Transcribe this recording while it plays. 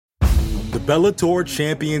Bellator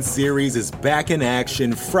Champion Series is back in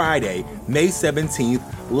action Friday, May 17th,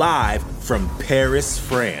 live from Paris,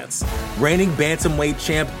 France. Reigning bantamweight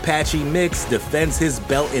champ Patchy Mix defends his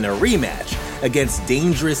belt in a rematch against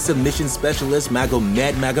dangerous submission specialist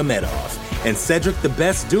Magomed Magomedov. And Cedric the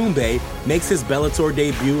Best Doumbé makes his Bellator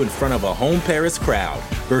debut in front of a home Paris crowd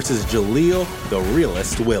versus Jaleel the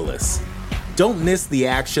Realist Willis. Don't miss the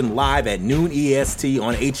action live at noon EST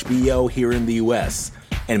on HBO here in the US.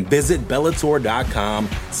 And visit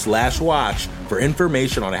Bellator.com/watch for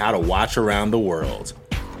information on how to watch around the world.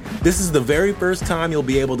 This is the very first time you'll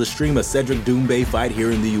be able to stream a Cedric Doumbé fight here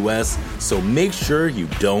in the US, so make sure you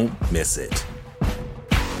don't miss it.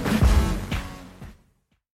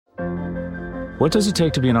 What does it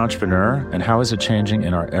take to be an entrepreneur, and how is it changing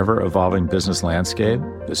in our ever-evolving business landscape?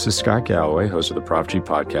 This is Scott Galloway, host of the Prop G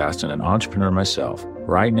podcast and an entrepreneur myself.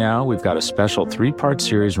 Right now, we've got a special 3-part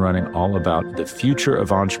series running all about the future of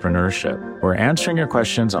entrepreneurship. We're answering your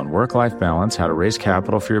questions on work-life balance, how to raise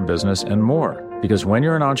capital for your business, and more. Because when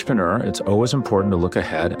you're an entrepreneur, it's always important to look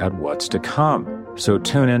ahead at what's to come. So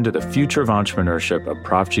tune in to the Future of Entrepreneurship, a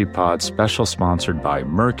Prop G pod special sponsored by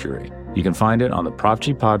Mercury. You can find it on the Prop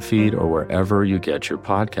G Pod feed or wherever you get your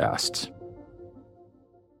podcasts.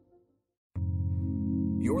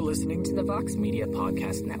 You're listening to the Vox Media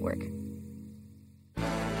Podcast Network.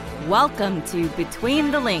 Welcome to Between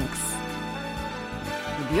the Links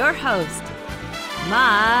with your host,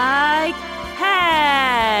 Mike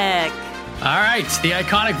Heck. All right, the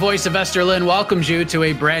iconic voice of Esther Lynn welcomes you to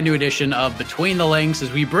a brand new edition of Between the Links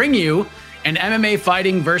as we bring you an MMA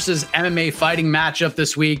fighting versus MMA fighting matchup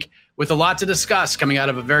this week, with a lot to discuss coming out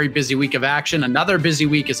of a very busy week of action. Another busy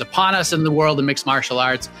week is upon us in the world of mixed martial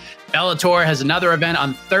arts. Bellator has another event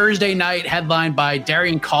on Thursday night headlined by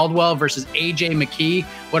Darian Caldwell versus AJ McKee.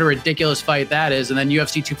 What a ridiculous fight that is. And then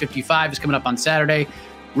UFC 255 is coming up on Saturday.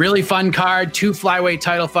 Really fun card, 2 flyweight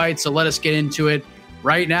title fights. So let us get into it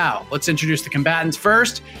right now. Let's introduce the combatants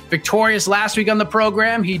first. Victorious last week on the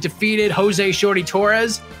program, he defeated Jose Shorty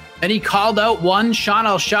Torres. Then he called out one Sean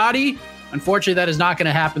Al-Shadi. Unfortunately, that is not going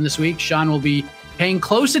to happen this week. Sean will be paying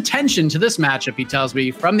close attention to this matchup, he tells me.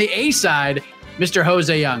 From the A side, Mr.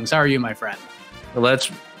 Jose Youngs. How are you, my friend?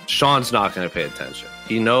 Sean's not going to pay attention.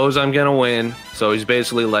 He knows I'm going to win. So he's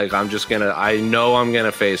basically like, I know I'm going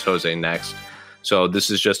to face Jose next. So this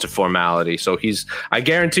is just a formality. So I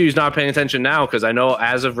guarantee he's not paying attention now, because I know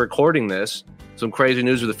as of recording this, some crazy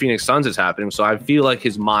news with the Phoenix Suns is happening. So I feel like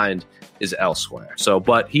his mind is elsewhere.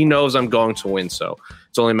 But he knows I'm going to win. So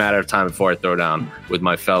it's only a matter of time before I throw down with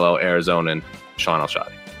my fellow Arizonan, Sean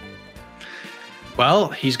Al-Shadi. Well,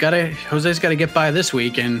 Jose's got to get by this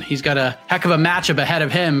week, and he's got a heck of a matchup ahead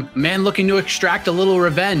of him. A man looking to extract a little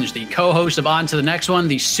revenge. The co-host of On to the Next One,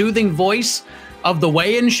 the soothing voice of the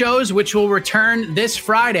weigh-in shows, which will return this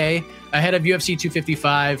Friday ahead of UFC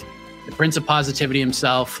 255. The Prince of Positivity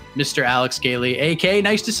himself, Mr. Alex Gailey. AK,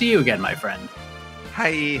 nice to see you again, my friend.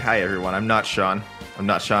 Hi, everyone. I'm not Sean,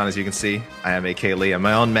 as you can see. I am AK Lee. I'm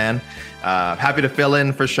my own man. Happy to fill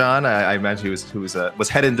in for Sean. I imagine he was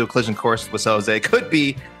headed into a collision course with Jose. Could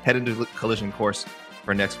be headed into a collision course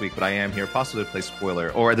for next week, but I am here possibly to play spoiler,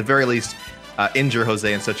 or at the very least, injure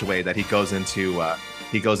Jose in such a way that he goes into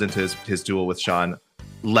his duel with Sean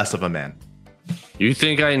less of a man. You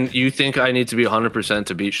think I need to be 100%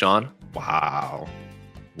 to beat Sean? Wow.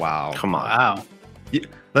 Come on. Wow.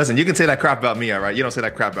 Listen, you can say that crap about me, all right? You don't say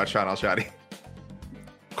that crap about Sean Al-Shadi.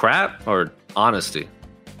 Crap or honesty?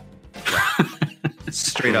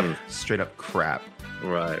 Straight up crap.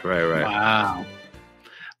 Right. Wow.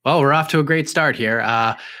 Well, we're off to a great start here.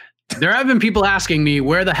 There have been people asking me,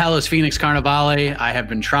 where the hell is Phoenix Carnivale? I have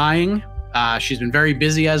been trying. She's been very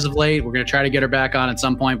busy as of late. We're going to try to get her back on at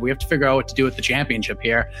some point. But we have to figure out what to do with the championship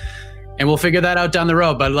here. And we'll figure that out down the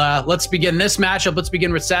road. But let's begin this matchup. Let's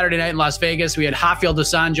begin with Saturday night in Las Vegas. We had Rafael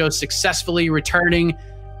dos Anjos successfully returning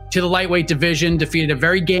to the lightweight division, defeated a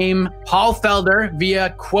very game Paul Felder via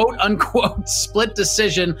quote-unquote split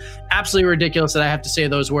decision. Absolutely ridiculous that I have to say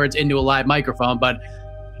those words into a live microphone. But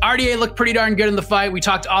RDA looked pretty darn good in the fight. We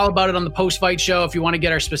talked all about it on the post-fight show. If you want to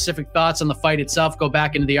get our specific thoughts on the fight itself, go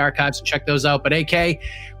back into the archives and check those out. But AK,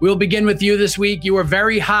 we'll begin with you this week. You were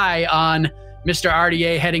very high on Mr.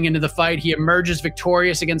 RDA heading into the fight. He emerges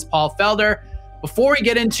victorious against Paul Felder. Before we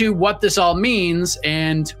get into what this all means,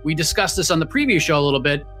 and we discussed this on the preview show a little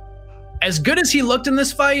bit, as good as he looked in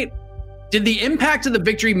this fight, did the impact of the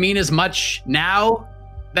victory mean as much now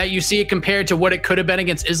that you see it compared to what it could have been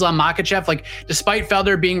against Islam Makhachev? Like, despite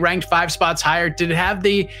Felder being ranked 5 spots higher, did it have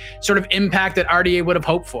the sort of impact that RDA would have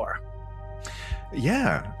hoped for?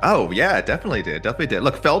 Yeah. Oh, yeah, it definitely did. Definitely did.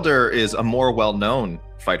 Look, Felder is a more well-known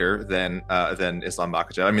fighter than Islam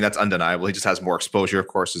Makhachev. I mean, that's undeniable. He just has more exposure, of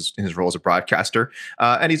course, in his role as a broadcaster,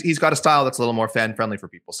 and he's got a style that's a little more fan-friendly for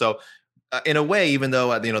people. So, in a way, even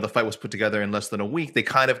though the fight was put together in less than a week, they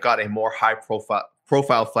kind of got a more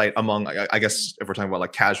high-profile fight among, I guess, if we're talking about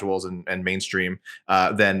like casuals and mainstream,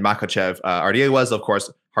 than Makhachev RDA was. Of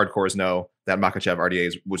course, hardcores know that Makhachev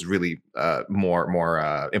RDA was really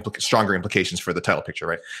stronger implications for the title picture,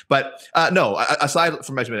 right? But no, aside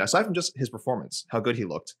from just his performance, how good he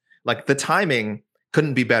looked, like the timing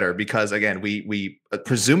couldn't be better, because again, we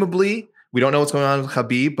presumably, we don't know what's going on with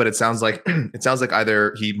Khabib, but it sounds like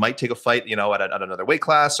either he might take a fight, at another weight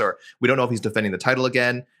class, or we don't know if he's defending the title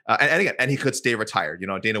again. And he could stay retired.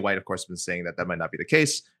 Dana White, of course, has been saying that might not be the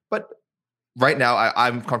case, but right now,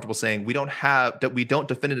 I'm comfortable saying we don't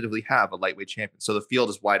definitively have a lightweight champion. So the field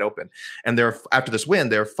is wide open, and after this win,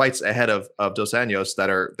 there are fights ahead of Dos Anjos that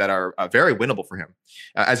are very winnable for him.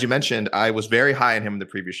 As you mentioned, I was very high on him in the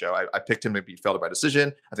previous show. I picked him to beat Felder by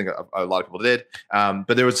decision. I think a lot of people did,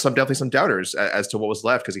 but there was definitely some doubters as to what was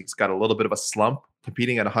left, because he's got a little bit of a slump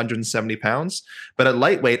competing at 170 pounds. But at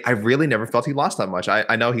lightweight, I really never felt he lost that much.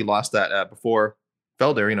 I know he lost that before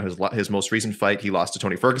Felder, his most recent fight, he lost to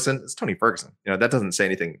Tony Ferguson. It's Tony Ferguson. That doesn't say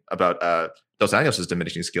anything about Dos Anjos'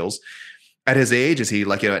 diminishing skills. At his age, is he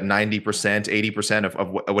like at 90%, 80% of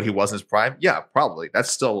what he was in his prime? Yeah, probably. That's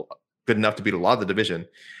still good enough to beat a lot of the division,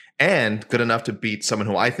 and good enough to beat someone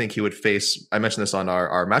who I think he would face. I mentioned this on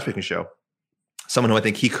our matchmaking show. Someone who I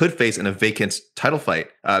think he could face in a vacant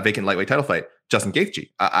lightweight title fight, Justin Gaethje.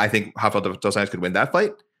 I think Rafael Dos Anjos could win that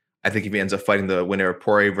fight. I think if he ends up fighting the winner of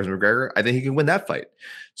Poirier versus McGregor, I think he can win that fight.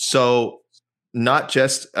 So not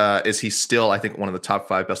just is he still, I think, one of the top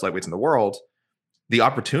 5 best lightweights in the world, the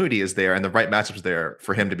opportunity is there and the right matchups there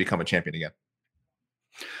for him to become a champion again.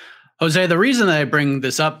 Jose, the reason that I bring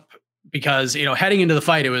this up, because, heading into the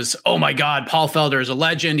fight, it was, oh my God, Paul Felder is a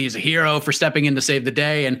legend. He's a hero for stepping in to save the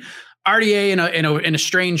day. And RDA in a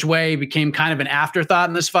strange way became kind of an afterthought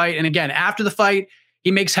in this fight. And again, after the fight, he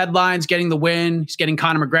makes headlines, getting the win. He's getting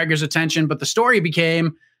Conor McGregor's attention. But the story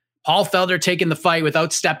became Paul Felder taking the fight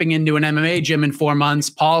without stepping into an MMA gym in 4 months.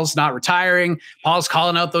 Paul's not retiring. Paul's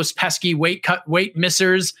calling out those pesky weight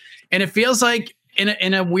missers. And it feels like,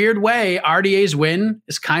 in a weird way, RDA's win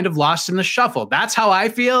is kind of lost in the shuffle. That's how I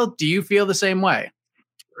feel. Do you feel the same way?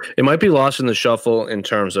 It might be lost in the shuffle in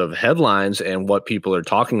terms of headlines and what people are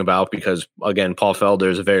talking about, because, again, Paul Felder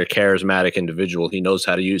is a very charismatic individual. He knows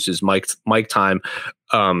how to use his mic time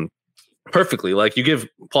perfectly. Like, you give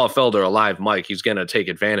Paul Felder a live mic, he's going to take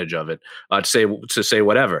advantage of it to say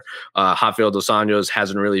whatever. Rafael Dos Anjos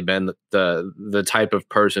hasn't really been the type of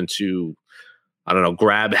person to, I don't know,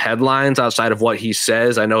 grab headlines outside of what he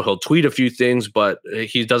says. I know he'll tweet a few things, but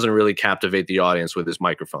he doesn't really captivate the audience with his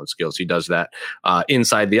microphone skills. He does that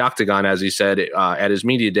inside the octagon, as he said at his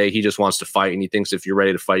media day. He just wants to fight, and he thinks if you're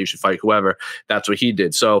ready to fight, you should fight whoever. That's what he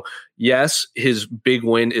did. So, yes, his big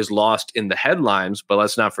win is lost in the headlines, but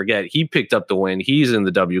let's not forget, he picked up the win. He's in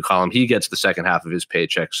the W column. He gets the second half of his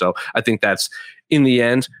paycheck. So I think that's, in the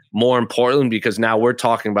end, more important, because now we're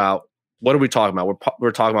talking about, what are we talking about?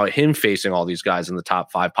 We're talking about him facing all these guys in the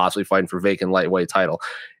top 5, possibly fighting for vacant lightweight title.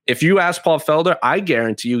 If you ask Paul Felder, I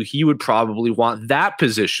guarantee you he would probably want that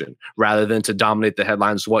position rather than to dominate the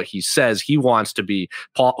headlines. What he says he wants to be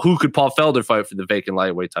who could Paul Felder fight for the vacant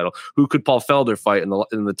lightweight title? Who could Paul Felder fight in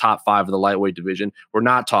the top 5 of the lightweight division? We're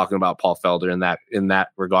not talking about Paul Felder in that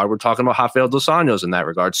regard. We're talking about Rafael Dos Anjos in that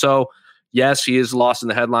regard. So, yes, he is lost in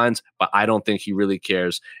the headlines, but I don't think he really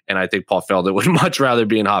cares. And I think Paul Felder would much rather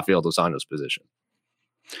be in Rafael Dos Anjos' position.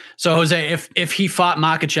 So, Jose, if he fought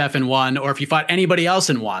Makhachev and won, or if he fought anybody else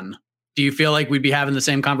and won, do you feel like we'd be having the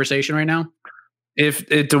same conversation right now?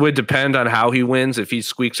 If it would depend on how he wins. If he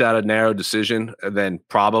squeaks out a narrow decision, then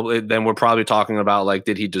we're probably talking about, like,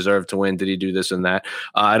 did he deserve to win? Did he do this and that?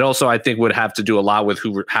 And also, I think would have to do a lot with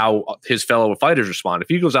how his fellow fighters respond. If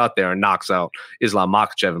he goes out there and knocks out Islam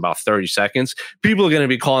Makhachev in about 30 seconds, people are going to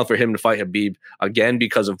be calling for him to fight Khabib again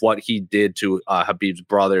because of what he did to Khabib's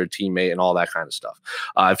brother, teammate, and all that kind of stuff.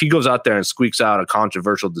 If he goes out there and squeaks out a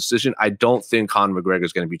controversial decision, I don't think Conor McGregor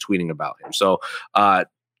is going to be tweeting about him. So,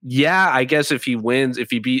 yeah, I guess if he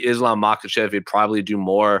beat Islam Makhachev, he'd probably do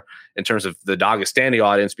more in terms of the Dagestani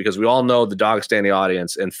audience, because we all know the Dagestani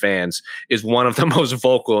audience and fans is one of the most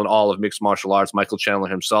vocal in all of mixed martial arts. Michael Chandler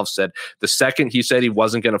himself said the second he said he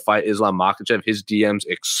wasn't going to fight Islam Makhachev, his DMs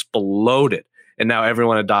exploded. And now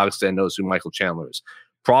everyone in Dagestan knows who Michael Chandler is.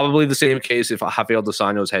 Probably the same case if Rafael Dos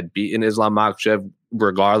Anjos had beaten Islam Makhachev,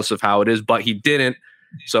 regardless of how it is, but he didn't.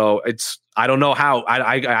 So I don't know how.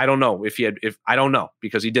 I don't know if I don't know,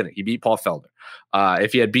 because he didn't. He beat Paul Felder.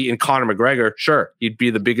 If he had beaten Conor McGregor, sure, he'd be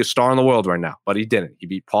the biggest star in the world right now. But he didn't. He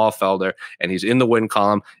beat Paul Felder, and he's in the win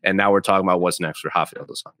column. And now we're talking about what's next for Rafael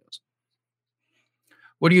dos Anjos.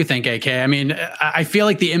 What do you think, AK? I mean, I feel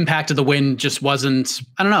like the impact of the win just wasn't,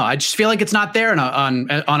 I don't know. I just feel like it's not there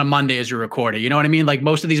on a Monday as you record it. You know what I mean? Like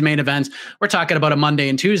most of these main events, we're talking about a Monday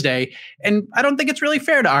and Tuesday. And I don't think it's really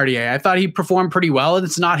fair to RDA. I thought he performed pretty well. And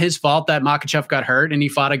it's not his fault that Makhachev got hurt and he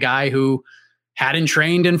fought a guy who hadn't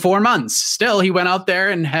trained in 4 months. Still, he went out there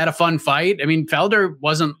and had a fun fight. I mean, Felder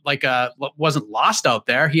wasn't lost out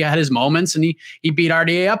there. He had his moments, and he beat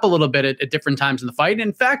RDA up a little bit at different times in the fight.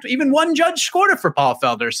 In fact, even one judge scored it for Paul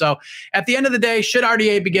Felder. So at the end of the day, should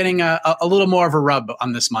RDA be getting a little more of a rub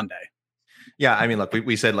on this Monday? Yeah, I mean, look,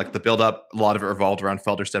 we said like the build-up, a lot of it revolved around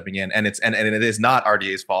Felder stepping in, and it is not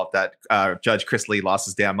RDA's fault that Judge Chris Lee lost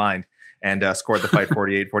his damn mind and scored the fight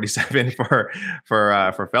 48-47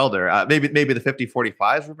 for Felder. Maybe the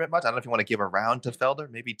 50-45s were a bit much. I don't know if you want to give a round to Felder,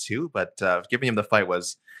 maybe 2, but giving him the fight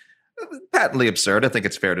was patently absurd. I think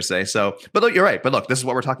it's fair to say. So, but look, you're right. But look, this is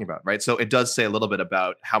what we're talking about, right? So it does say a little bit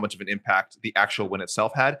about how much of an impact the actual win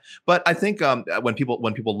itself had. But I think when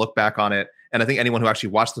people look back on it, and I think anyone who actually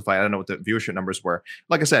watched the fight, I don't know what the viewership numbers were.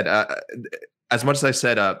 Like I said, as much as I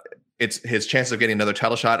said, it's his chances of getting another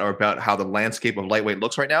title shot are about how the landscape of lightweight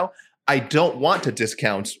looks right now. I don't want to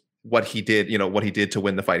discount what he did, what he did to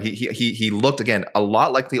win the fight. He looked, again, a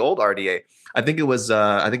lot like the old RDA. I think it was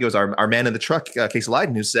our man in the truck, Casey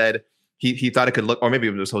Leiden, who said he thought it could look, or maybe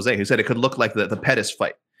it was Jose, who said it could look like the Pettis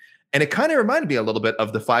fight. And it kind of reminded me a little bit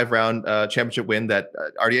of the 5-round championship win that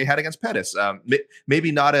RDA had against Pettis.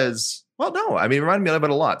 Maybe not as, well, no, I mean, it reminded me of it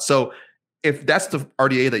a lot. So if that's the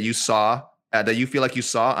RDA that you saw, that you feel like you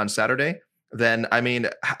saw on Saturday, then, I mean,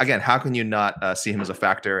 again, how can you not see him as a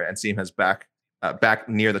factor and see him as back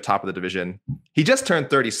near the top of the division? He just turned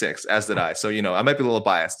 36, as did I. So, I might be a little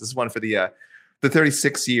biased. This is one for the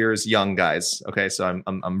 36 years young guys. Okay, so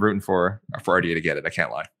I'm rooting for RDA to get it. I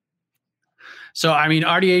can't lie. So, I mean,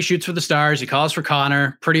 RDA shoots for the stars. He calls for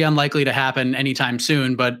Conor. Pretty unlikely to happen anytime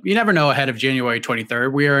soon, but you never know ahead of January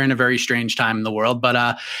 23rd. We are in a very strange time in the world.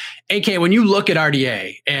 But AK, when you look at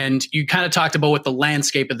RDA, and you kind of talked about what the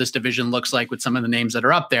landscape of this division looks like with some of the names that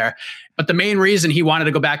are up there, but the main reason he wanted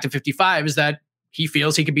to go back to 55 is that he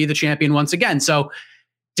feels he could be the champion once again. So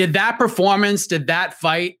did that performance, did that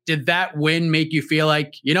fight, did that win make you feel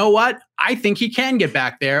like, you know what, I think he can get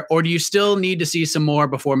back there? Or do you still need to see some more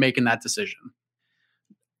before making that decision?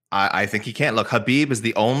 I think he can. Look, Khabib is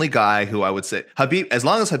the only guy who I would say, as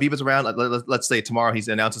long as Khabib is around, let's say tomorrow he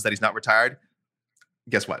announces that he's not retired,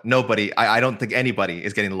 guess what? Nobody, I don't think anybody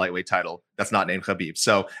is getting the lightweight title that's not named Khabib.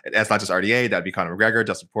 So that's not just RDA, that'd be Conor McGregor,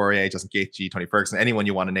 Dustin Poirier, Justin Gaethje, Tony Ferguson, anyone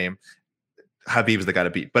you want to name. Khabib is the guy to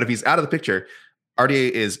beat. But if he's out of the picture,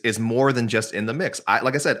 RDA is more than just in the mix.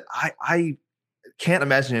 Like I said, I can't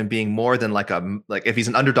imagine him being more than like if he's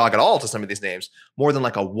an underdog at all to some of these names, more than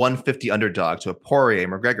like a 150 underdog to a Poirier,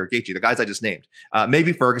 McGregor, Gaethje, the guys I just named.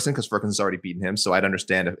 Maybe Ferguson, because Ferguson's already beaten him, so I'd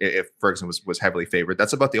understand if Ferguson was heavily favored.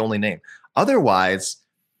 That's about the only name. Otherwise,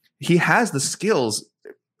 he has the skills,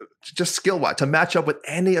 just skill-wise, to match up with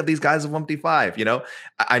any of these guys of 155.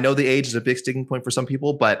 I know the age is a big sticking point for some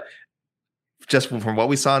people, but just from what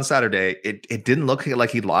we saw on Saturday, it didn't look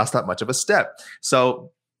like he lost that much of a step.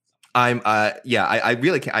 So I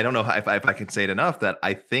really can't. I don't know if I can say it enough that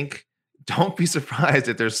I think, don't be surprised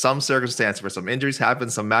if there's some circumstance where some injuries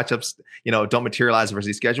happen, some matchups, don't materialize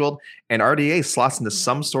versus scheduled, and RDA slots into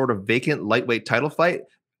some sort of vacant lightweight title fight.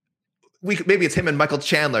 Maybe it's him and Michael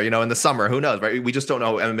Chandler, in the summer. Who knows, right? We just don't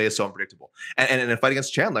know. MMA is so unpredictable. And in a fight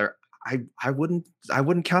against Chandler, I wouldn't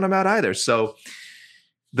count him out either. So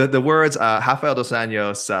the words Rafael dos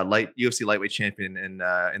Anjos, UFC lightweight champion in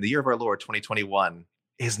the year of our Lord 2021.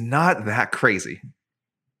 Is not that crazy.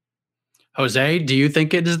 Jose, do you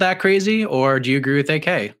think it is that crazy, or do you agree with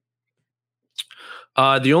AK?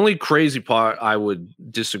 The only crazy part I would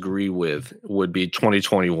disagree with would be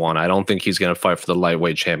 2021. I don't think he's going to fight for the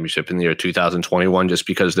lightweight championship in the year 2021, just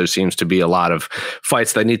because there seems to be a lot of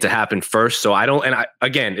fights that need to happen first. So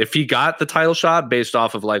again, if he got the title shot based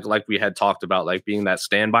off of like we had talked about, like being that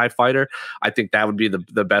standby fighter, I think that would be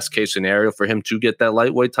the best case scenario for him to get that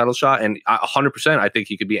lightweight title shot. And 100%, I think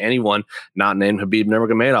he could be anyone not named Khabib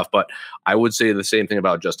Nurmagomedov. But I would say the same thing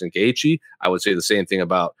about Justin Gaethje. I would say the same thing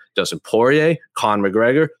about Dustin Poirier, Conor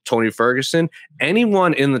McGregor, Tony Ferguson.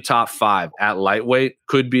 Anyone in the top 5 at lightweight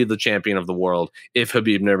could be the champion of the world if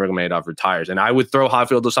Khabib Nurmagomedov retires. And I would throw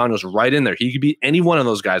Rafael dos Anjos right in there. He could be any one of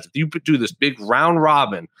those guys. If you do this big round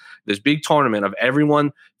robin, this big tournament of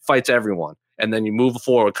everyone fights everyone, and then you move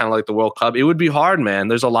forward, kind of like the World Cup. It would be hard, man.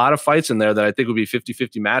 There's a lot of fights in there that I think would be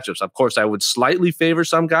 50-50 matchups. Of course, I would slightly favor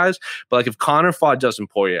some guys, but like if Conor fought Dustin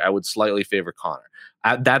Poirier, I would slightly favor Conor.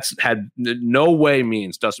 That's had no way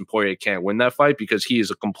means Dustin Poirier can't win that fight because he is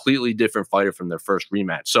a completely different fighter from their first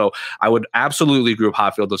rematch. So I would absolutely group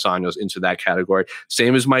Rafael dos Anjos into that category.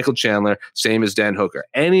 Same as Michael Chandler, same as Dan Hooker.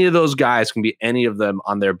 Any of those guys can be any of them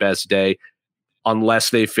on their best day, unless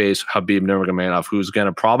they face Khabib Nurmagomedov, who's going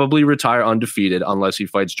to probably retire undefeated unless he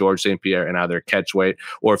fights George St. Pierre in either catchweight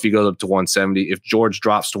or if he goes up to 170. If George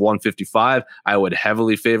drops to 155, I would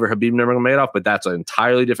heavily favor Khabib Nurmagomedov, but that's an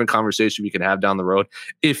entirely different conversation we can have down the road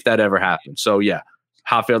if that ever happens. So yeah,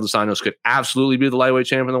 Rafael dos Anjos could absolutely be the lightweight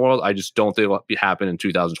champion of the world. I just don't think it'll happen in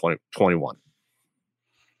 2021.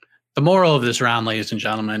 The moral of this round, ladies and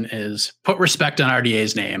gentlemen, is put respect on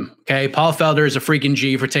RDA's name. Okay, Paul Felder is a freaking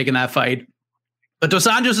G for taking that fight. But Dos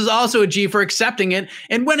Anjos is also a G for accepting it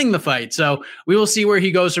and winning the fight. So we will see where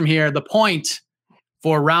he goes from here. The point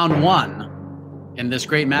for round one in this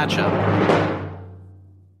great matchup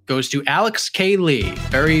goes to Alex K. Lee.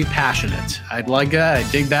 Very passionate. I'd like that.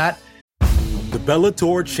 I dig that. The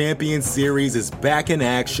Bellator Champions Series is back in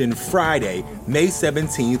action Friday, May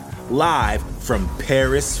 17th, live from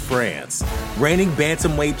Paris, France. Reigning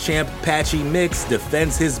bantamweight champ Patchy Mix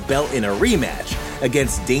defends his belt in a rematch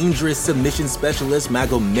against dangerous submission specialist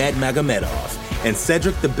Magomed Magomedov. And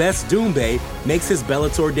Cedric the Best Doumbé makes his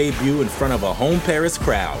Bellator debut in front of a home Paris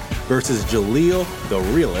crowd versus Jaleel the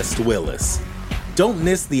Realist Willis. Don't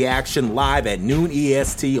miss the action live at noon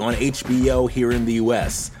EST on HBO here in the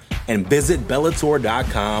US. And visit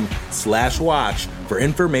Bellator.com/watch for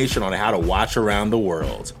information on how to watch around the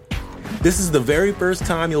world. This is the very first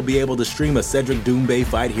time you'll be able to stream a Cedric Doumbé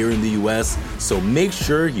fight here in the US, so make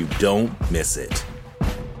sure you don't miss it.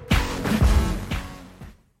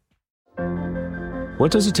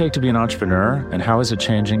 What does it take to be an entrepreneur, and how is it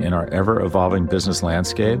changing in our ever-evolving business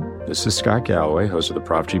landscape? This is Scott Galloway, host of the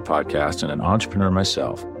Prop G podcast and an entrepreneur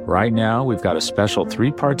myself. Right now, we've got a special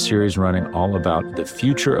 3-part series running all about the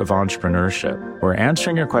future of entrepreneurship. We're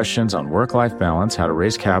answering your questions on work-life balance, how to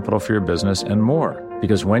raise capital for your business, and more.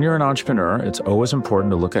 Because when you're an entrepreneur, it's always important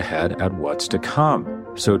to look ahead at what's to come.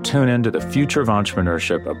 So tune in to the Future of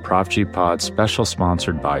Entrepreneurship, a Prop G pod special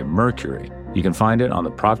sponsored by Mercury. You can find it on the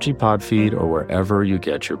Prop G pod feed or wherever you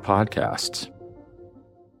get your podcasts.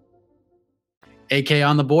 AK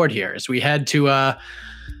on the board here as we head to a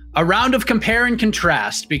round of compare and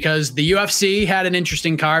contrast, because the UFC had an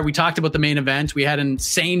interesting card. We talked about the main event. We had an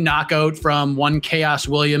insane knockout from one Chaos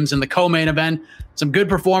Williams in the co-main event. Some good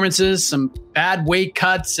performances, some bad weight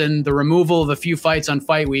cuts, and the removal of a few fights on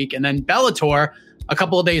fight week. And then Bellator, a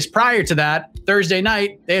couple of days prior to that, Thursday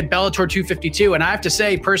night, they had Bellator 252. And I have to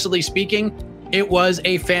say, personally speaking, it was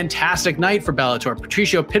a fantastic night for Bellator.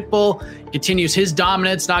 Patricio Pitbull continues his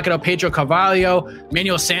dominance, knocking out Pedro Carvalho.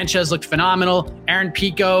 Manuel Sanchez looked phenomenal. Aaron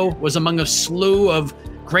Pico was among a slew of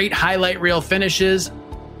great highlight reel finishes.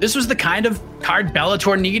 This was the kind of card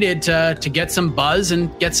Bellator needed to get some buzz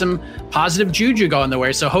and get some positive juju going the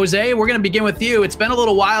way. So, Jose, we're going to begin with you. It's been a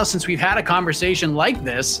little while since we've had a conversation like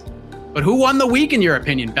this, but who won the week in your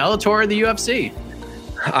opinion, Bellator or the UFC?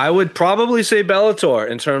 I would probably say Bellator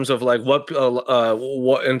in terms of like what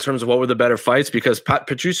in terms of what were the better fights, because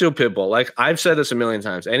Patricio Pitbull, like I've said this a million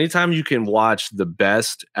times, anytime you can watch the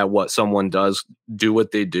best at what someone does, do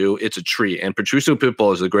what they do, it's a treat. And Patricio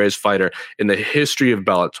Pitbull is the greatest fighter in the history of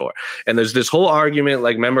Bellator. And there's this whole argument,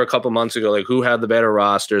 like remember a couple months ago, like who had the better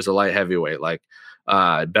rosters, a light heavyweight, like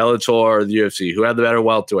Bellator or the UFC, who had the better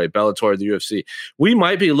welterweight, Bellator or the UFC. We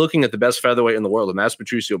might be looking at the best featherweight in the world, and that's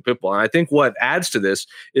Patricio Pitbull. And I think what adds to this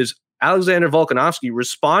is Alexander Volkanovski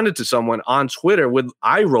responded to someone on Twitter with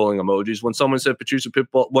eye-rolling emojis when someone said Patricio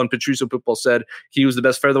Pitbull said he was the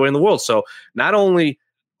best featherweight in the world. So not only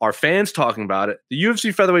are fans talking about it, the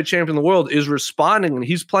UFC featherweight champion of the world is responding, and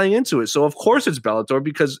he's playing into it. So of course it's Bellator,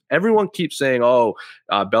 because everyone keeps saying,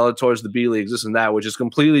 Bellator is the B League, this and that, which is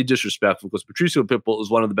completely disrespectful, because Patricio Pitbull is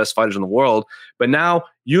one of the best fighters in the world. But now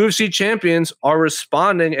UFC champions are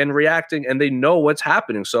responding and reacting, and they know what's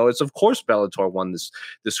happening. So it's of course Bellator won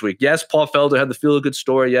this week. Yes, Paul Felder had the feel-good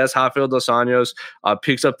story. Yes, Rafael dos Anjos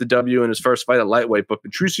picks up the W in his first fight at lightweight. But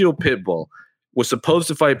Patricio Pitbull was supposed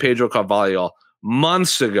to fight Pedro Carvalho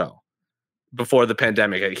months ago before the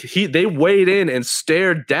pandemic. They weighed in and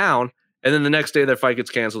stared down, and then the next day their fight gets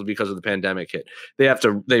canceled because of the pandemic hit.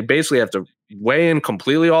 They basically have to weigh in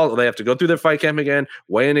completely they have to go through their fight camp again,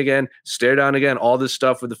 weigh in again, stare down again, all this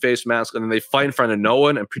stuff with the face mask, and then they fight in front of no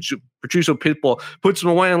one, and Patricio Pitbull puts them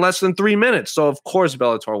away in less than 3 minutes. So of course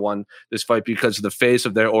Bellator won this fight because the face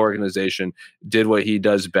of their organization did what he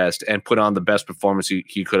does best and put on the best performance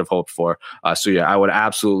he could have hoped for. So yeah, I would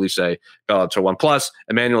absolutely say Bellator won. Plus,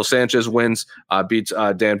 Emmanuel Sanchez wins, beats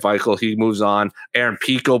Dan Weichel. He moves on. Aaron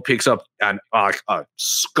Pico picks up a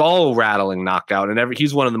skull-rattling knockout, and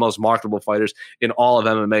he's one of the most marketable fighters in all of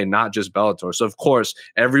MMA, not just Bellator. So, of course,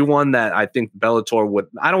 everyone that I think Bellator would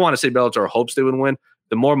 – I don't want to say Bellator hopes they would win.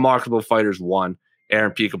 The more marketable fighters won.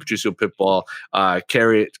 Aaron Pico, Patricio Pitbull,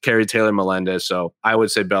 Kerry Taylor Melendez. So I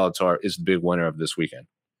would say Bellator is the big winner of this weekend.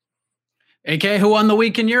 AK, who won the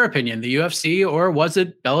week in your opinion, the UFC or was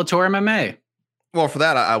it Bellator MMA? Well, for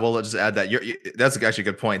that, I will just add that that's actually a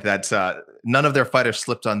good point, that none of their fighters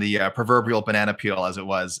slipped on the proverbial banana peel, as it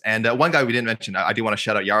was. And one guy we didn't mention, I do want to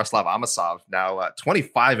shout out Yaroslav Amosov, now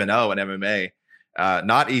 25-0 in MMA.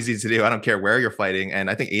 Not easy to do. I don't care where you're fighting. And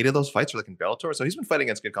I think 8 of those fights were like in Bellator. So he's been fighting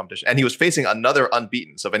against good competition. And he was facing another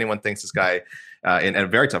unbeaten. So if anyone thinks this guy, and a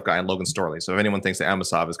very tough guy, in Logan Storley. So if anyone thinks that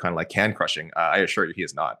Amosov is kind of like can crushing, I assure you he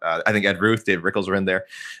is not. I think Ed Ruth, Dave Rickles are in there.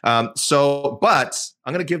 But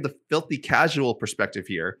I'm going to give the filthy casual perspective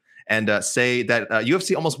here and say that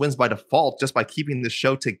UFC almost wins by default just by keeping the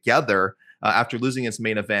show together after losing its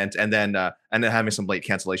main event and then having some late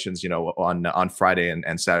cancellations, on Friday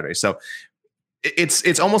and Saturday. So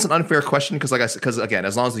it's almost an unfair question because, like I said, again,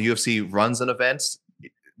 as long as the UFC runs an event,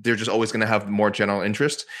 they're just always going to have more general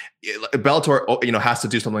interest. Bellator, has to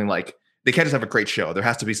do something like they can't just have a great show. There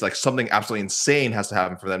has to be like something absolutely insane has to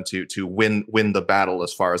happen for them to win the battle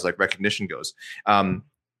as far as like recognition goes.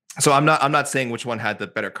 So I'm not saying which one had the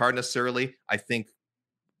better card necessarily. I think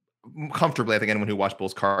comfortably, I think anyone who watched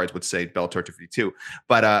both cards would say Bellator 252.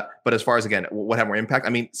 But as far as, again, what had more impact, I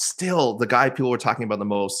mean, still the guy people were talking about the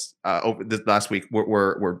most over this last week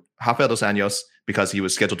were Rafael dos Anjos, because he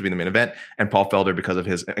was scheduled to be in the main event, and Paul Felder because of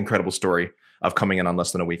his incredible story of coming in on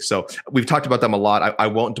less than a week. So we've talked about them a lot. I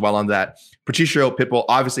won't dwell on that. Patricio Pitbull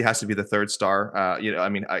obviously has to be the third star.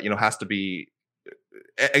 Has to be,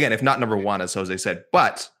 again, if not number one, as Jose said,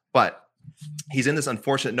 but he's in this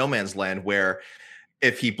unfortunate no man's land where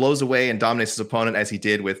if he blows away and dominates his opponent as he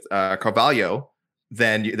did with Carvalho,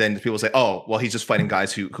 then people say, oh, well, he's just fighting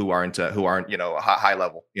guys who aren't high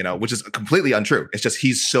level, which is completely untrue. It's just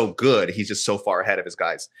he's so good, he's just so far ahead of his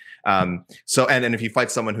guys. So if he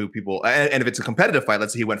fights someone who people and if it's a competitive fight,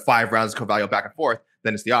 let's say he went 5 rounds of Carvalho back and forth,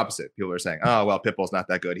 then it's the opposite. People are saying, oh, well, Pitbull's not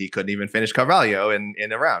that good. He couldn't even finish Carvalho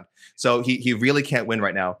in a round. So he really can't win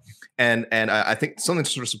right now. And I think something to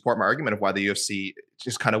sort of support my argument of why the UFC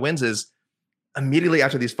just kind of wins is immediately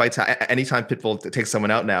after these fights, anytime Pitbull takes someone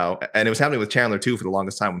out now, and it was happening with Chandler too for the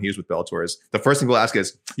longest time when he was with Bellator, is the first thing people ask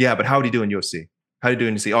is, yeah, but how would he do in UFC? How do you do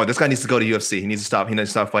in UFC? Oh, this guy needs to go to UFC. He needs to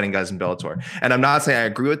stop fighting guys in Bellator. And I'm not saying I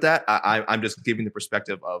agree with that. I'm just giving the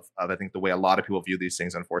perspective of I think the way a lot of people view these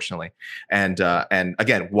things, unfortunately. And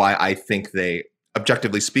again, why I think they,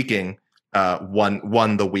 objectively speaking,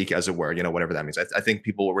 won the week, as it were, whatever that means. I think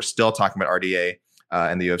people were still talking about RDA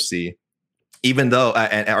and the UFC, even though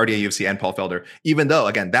and RDA, UFC, and Paul Felder, even though,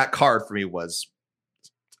 again, that card for me was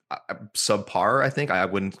subpar. I think I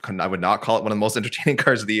would not call it one of the most entertaining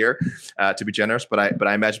cards of the year, to be generous. But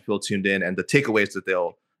I imagine people tuned in, and the takeaways that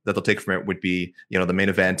they'll take from it would be, the main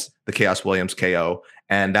event, the Chaos Williams KO,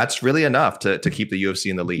 and that's really enough to keep the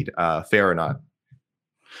UFC in the lead, fair or not.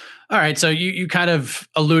 All right, so you kind of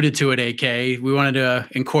alluded to it, AK. We wanted to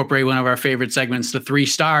incorporate one of our favorite segments, the 3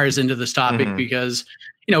 stars, into this topic because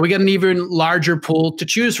we get an even larger pool to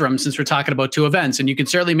choose from since we're talking about 2 events. And you can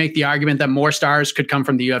certainly make the argument that more stars could come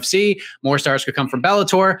from the UFC, more stars could come from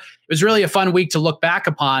Bellator. It was really a fun week to look back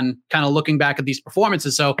upon, kind of looking back at these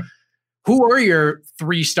performances. So who are your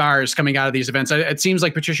 3 stars coming out of these events? It seems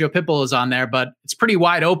like Patricio Pitbull is on there, but it's pretty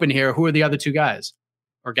wide open here. Who are the other 2 guys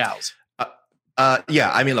or gals? Yeah,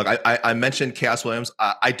 I mean, look, I mentioned Chaos Williams.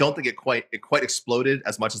 I don't think it quite exploded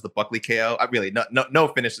as much as the Buckley KO. I really no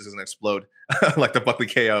finish is going to explode like the Buckley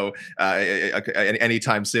KO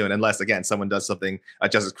anytime soon, unless again someone does something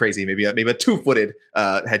just as crazy, maybe a 2-footed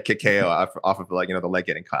head kick KO off of the leg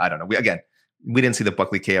getting caught. I don't know. We didn't see the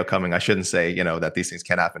Buckley KO coming. I shouldn't say, that these things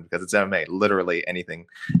can happen because it's MMA. Literally anything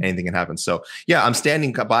can happen. So yeah, I'm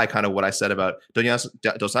standing by kind of what I said about Dos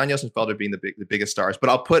Anjos and Felder being the biggest stars, but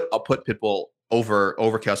I'll put Pitbull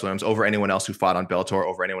over Chaos Williams, over anyone else who fought on Bellator,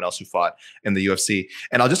 over anyone else who fought in the UFC.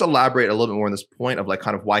 And I'll just elaborate a little bit more on this point of like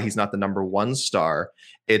kind of why he's not the number 1 star.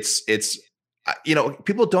 It's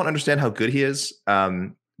people don't understand how good he is.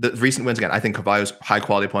 the recent wins again, I think Cavallo's high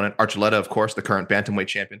quality opponent. Archuleta, of course, the current bantamweight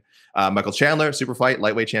champion. Michael Chandler, super fight,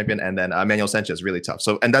 lightweight champion, and then Manuel Sanchez, really tough.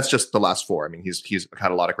 So, and that's just the last four. I mean, he's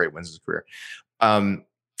had a lot of great wins in his career.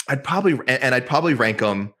 I'd probably rank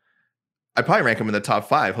him. I'd probably rank him in the top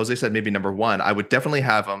 5. Jose said maybe number 1. I would definitely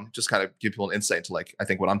have him, just kind of give people an insight into like I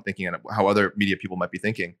think what I'm thinking and how other media people might be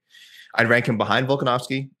thinking. I'd rank him behind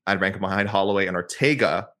Volkanovski. I'd rank him behind Holloway and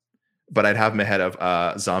Ortega, but I'd have him ahead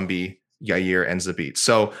of Zombie, Yair, and Zabit.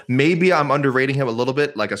 So maybe I'm underrating him a little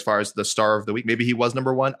bit, like as far as the star of the week. Maybe he was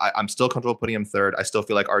number 1. I'm still comfortable putting him 3rd. I still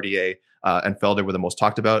feel like RDA and Felder were the most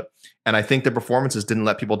talked about. And I think their performances didn't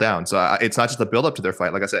let people down. So it's not just a build up to their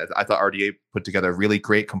fight. Like I said, I thought RDA put together a really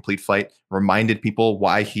great, complete fight, reminded people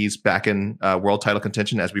why he's back in world title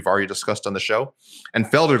contention, as we've already discussed on the show. And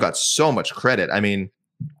Felder got so much credit. I mean,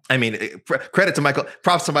 credit to Michael,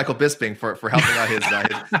 props to Michael Bisping for helping out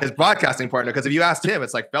his broadcasting partner. Because if you asked him,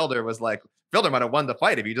 it's like Felder might have won the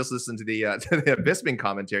fight if you just listened to the Bisping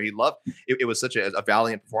commentary. He loved it. It was such a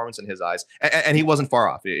valiant performance in his eyes, and he wasn't far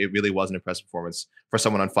off. It really was an impressive performance for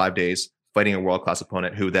someone on 5 days fighting a world class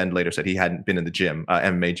opponent who then later said he hadn't been in the gym,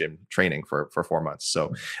 MMA gym training for 4 months.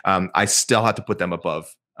 So I still have to put them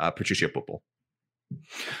above Patricio Pitbull.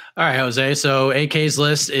 All right, Jose. So AK's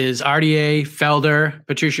list is RDA, Felder,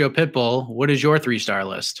 Patricio Pitbull. What is your 3-star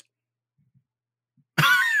list?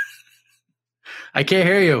 I can't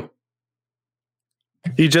hear you.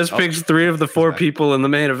 He just picked 3 of the 4 people in the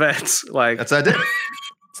main events. Like that's what I did.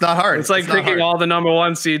 It's not hard. It's like picking all the number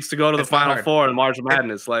 1 seeds to go to the Final Four in March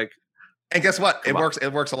Madness. Like, and guess what? It works.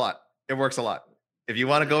 It works a lot. It works a lot. If you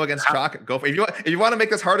want to go against Chalk, go for it. If you want to make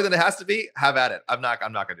this harder than it has to be, have at it. I'm not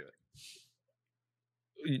going to do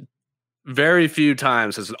it. Very few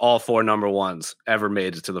times has all 4 number 1s ever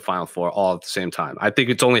made it to the Final Four all at the same time. I think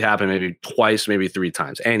it's only happened maybe twice, maybe 3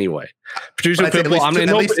 times. Anyway, Patricio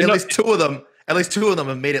Pitbull. At least two of them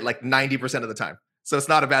have made it like 90% of the time. So it's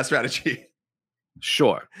not a bad strategy.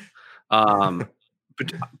 Sure.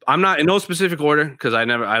 But I'm not in no specific order because I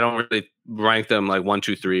don't really rank them like 1,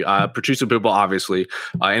 2, 3. Patricio Pitbull, obviously.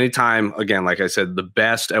 Anytime, again, like I said, the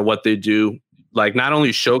best at what they do. Like not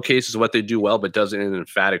only showcases what they do well, but does it in an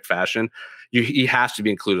emphatic fashion. He has to be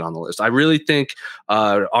included on the list. I really think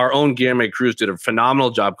our own Guilherme Cruz did a phenomenal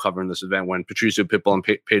job covering this event when Patricio Pitbull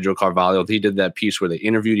and Pedro Carvalho, he did that piece where they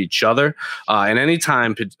interviewed each other. And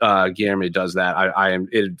anytime Guilherme does that,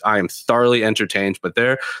 I am thoroughly entertained. But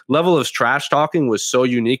their level of trash talking was so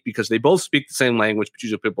unique because they both speak the same language.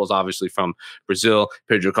 Patricio Pitbull is obviously from Brazil,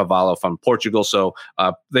 Pedro Carvalho from Portugal. So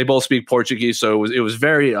they both speak Portuguese. So it was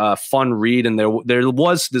very fun read. And there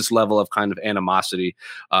was this level of kind of animosity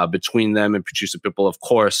between them. And Patricio Pitbull, of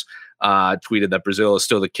course, tweeted that Brazil is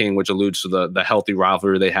still the king, which alludes to the healthy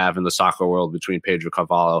rivalry they have in the soccer world between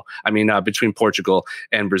between Portugal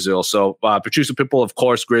and Brazil. So Patricio Pitbull, of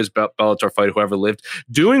course, Grizz Bellator fighter, whoever lived,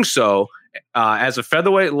 doing so as a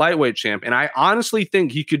featherweight, lightweight champ. And I honestly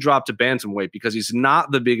think he could drop to bantamweight because he's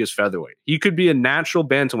not the biggest featherweight. He could be a natural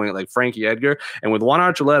bantamweight like Frankie Edgar. And with Juan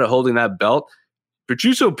Archuleta holding that belt,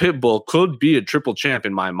 Patricio Pitbull could be a triple champ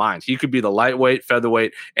in my mind. He could be the lightweight,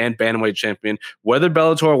 featherweight, and bantamweight champion. Whether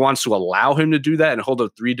Bellator wants to allow him to do that and hold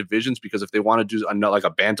up 3 divisions, because if they want to do like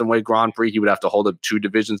a bantamweight Grand Prix, he would have to hold up 2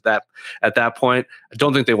 divisions at that point. I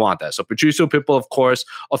don't think they want that. So Patricio Pitbull, of course.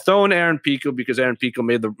 I'll throw in Aaron Pico because Aaron Pico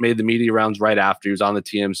made the media rounds right after. He was on the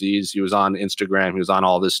TMZs. He was on Instagram. He was on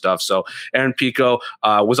all this stuff. So Aaron Pico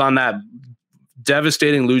was on that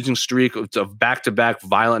devastating losing streak of back-to-back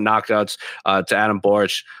violent knockouts to Adam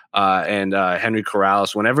Boric and Henry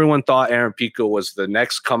Corrales, when everyone thought Aaron Pico was the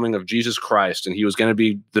next coming of Jesus Christ and he was going to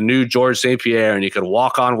be the new George St. Pierre and he could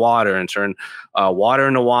walk on water and turn water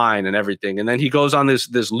into wine and everything. And then he goes on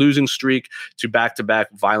this losing streak to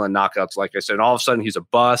back-to-back violent knockouts, like I said. And all of a sudden he's a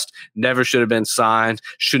bust, never should have been signed,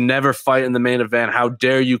 should never fight in the main event. How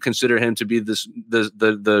dare you consider him to be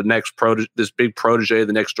the next this big protege,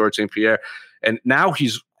 the next George St. Pierre? And now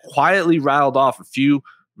he's quietly rattled off a few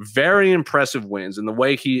very impressive wins in the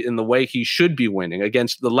way he should be winning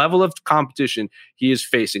against the level of competition he is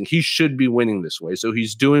facing. He should be winning this way. So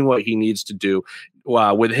he's doing what he needs to do.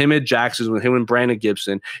 With him at Jackson, with him and Brandon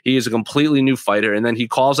Gibson, he is a completely new fighter. And then he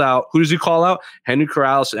calls out, who does he call out? Henry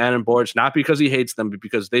Corrales and Adam Boric, not because he hates them, but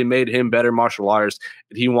because they made him better martial artists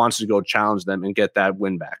and he wants to go challenge them and get that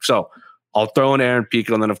win back. So I'll throw in Aaron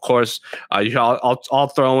Pico, and then of course I'll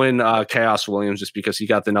throw in Chaos Williams just because he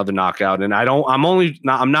got another knockout. And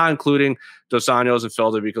I'm not including Dos Anjos and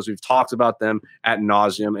Felder because we've talked about them ad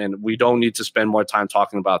nauseum, and we don't need to spend more time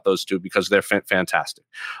talking about those two because they're fantastic.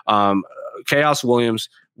 Chaos Williams,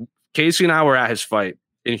 Casey and I were at his fight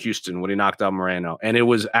in Houston when he knocked out Moreno, and it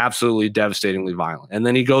was absolutely devastatingly violent. And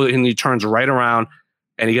then he goes and he turns right around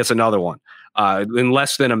and he gets another one in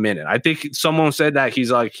less than a minute. I think someone said that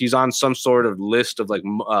he's on some sort of list of like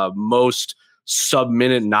most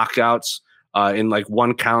sub-minute knockouts in like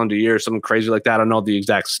one calendar year or something crazy like that. I don't know the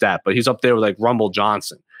exact stat, but he's up there with like Rumble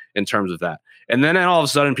Johnson in terms of that. And then all of a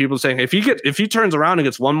sudden people saying, if he turns around and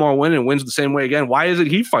gets one more win and wins the same way again, why isn't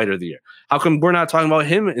he fighter of the year? How come we're not talking about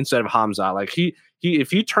him instead of Hamza? Like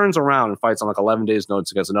if he turns around and fights on like 11 days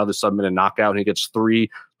notice against another sub-minute knockout and he gets 3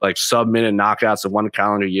 like sub-minute knockouts in one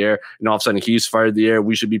calendar year, and all of a sudden he's fighter of the year,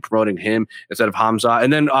 we should be promoting him instead of Hamza.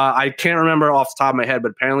 And then I can't remember off the top of my head,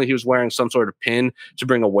 but apparently he was wearing some sort of pin to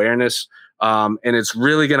bring awareness. And it's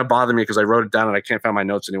really going to bother me because I wrote it down and I can't find my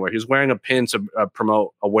notes anywhere. He's wearing a pin to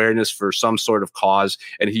promote awareness for some sort of cause,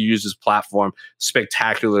 and he used his platform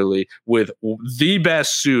spectacularly with the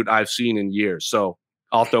best suit I've seen in years. So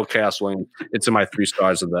I'll throw Chaos Williams into my 3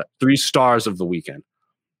 stars of the weekend.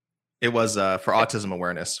 It was for autism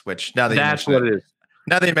awareness, which now that that's what it is.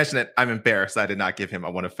 Now that you mention it, I'm embarrassed I did not give him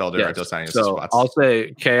one of Felder or Dos Anjos spots. I'll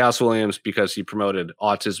say Chaos Williams because he promoted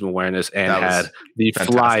autism awareness and had the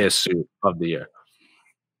flyest suit of the year.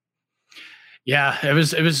 Yeah, it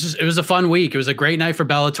was a fun week. It was a great night for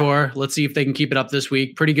Bellator. Let's see if they can keep it up this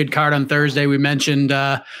week. Pretty good card on Thursday. We mentioned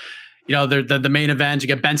the main event. You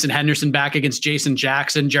get Benson Henderson back against Jason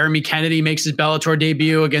Jackson. Jeremy Kennedy makes his Bellator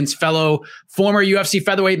debut against fellow former UFC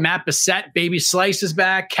featherweight Matt Bessette. Baby Slice is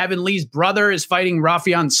back. Kevin Lee's brother is fighting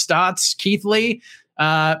Rafion Stotts. Keith Lee.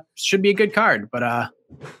 Should be a good card, but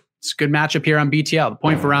it's a good matchup here on BTL. The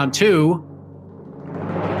point for round 2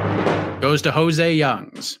 goes to Jose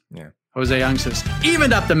Youngs. Yeah. Jose Youngs has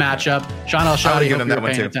evened up the matchup. Sean Al-Shadi, hope you're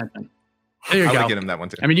paying attention. There you go. I would get him that one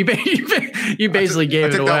too. I mean, you basically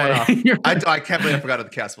gave it away. I can't believe I forgot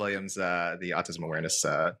about the Cass Williams, the autism awareness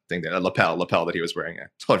thing, the lapel that he was wearing. I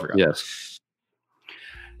totally forgot. Yes.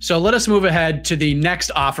 So let us move ahead to the next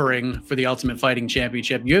offering for the Ultimate Fighting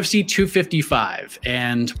Championship, UFC 255.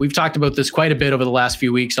 And we've talked about this quite a bit over the last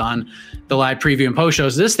few weeks on the live preview and post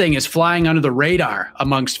shows. This thing is flying under the radar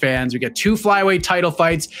amongst fans. We get 2 flyweight title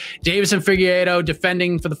fights. Deiveson Figueiredo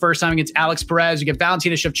defending for the first time against Alex Perez. You get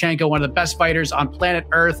Valentina Shevchenko, one of the best fighters on planet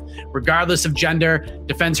Earth, regardless of gender,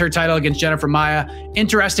 defends her title against Jennifer Maia.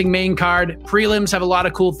 Interesting main card. Prelims have a lot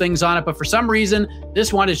of cool things on it, but for some reason,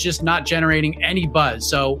 this one is just not generating any buzz.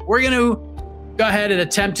 So we're going to go ahead and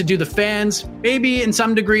attempt to do the fans, maybe in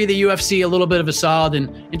some degree the UFC, a little bit of a solid,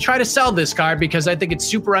 and try to sell this card because I think it's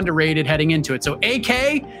super underrated heading into it. So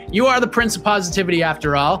AK, you are the Prince of Positivity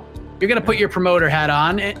after all. You're going to put your promoter hat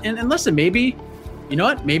on and listen, maybe, you know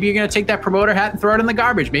what? Maybe you're going to take that promoter hat and throw it in the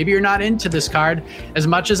garbage. Maybe you're not into this card as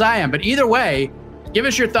much as I am. But either way, give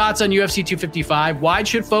us your thoughts on UFC 255. Why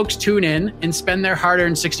should folks tune in and spend their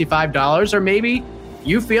hard-earned $65? Or maybe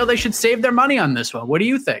you feel they should save their money on this one. What do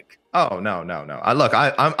you think? Oh, no. Look,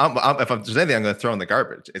 I'm if there's anything I'm going to throw in the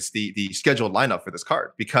garbage, it's the scheduled lineup for this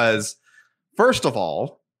card. Because first of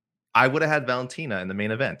all, I would have had Valentina in the main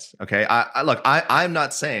event. Okay, I'm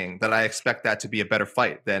not saying that I expect that to be a better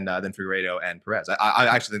fight than Figueiredo and Perez. I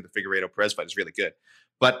actually think the Figueiredo Perez fight is really good.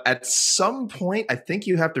 But at some point, I think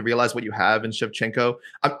you have to realize what you have in Shevchenko.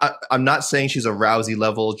 I'm not saying she's a Rousey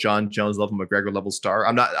level, John Jones level, McGregor level star.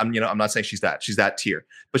 I'm not saying she's that tier.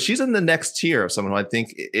 But she's in the next tier of someone who I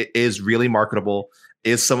think is really marketable.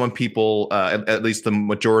 Is someone people, at least the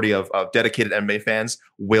majority of dedicated MMA fans,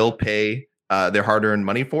 will pay their hard-earned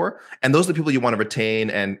money for, and those are the people you want to retain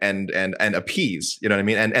and appease. You know what I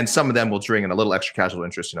mean? And some of them will bring in a little extra casual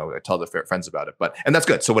interest. Tell their friends about it. And that's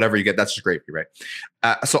good. So whatever you get, that's just great, right?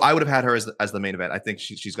 So I would have had her as the main event. I think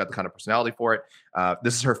she's got the kind of personality for it.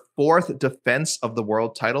 This is her 4th defense of the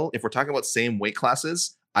world title. If we're talking about same weight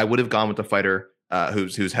classes, I would have gone with the fighter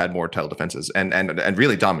who's had more title defenses and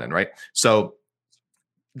really dominant, right? So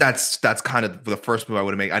that's kind of the first move I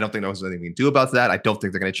would have made. I don't think there's anything we can do about that. I don't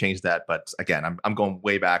think they're going to change that. But again, I'm going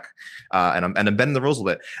way back, and I'm bending the rules a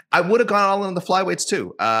little bit. I would have gone all in on the flyweights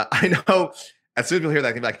too. I know as soon as people hear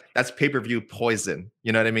that, they'll be like, "That's pay-per-view poison."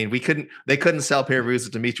 You know what I mean? They couldn't sell pay-per-views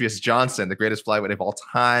to Demetrius Johnson, the greatest flyweight of all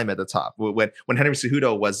time, at the top. When Henry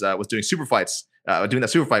Cejudo was doing super fights, doing that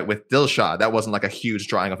super fight with Dillashaw, that wasn't like a huge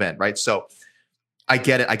drawing event, right? So I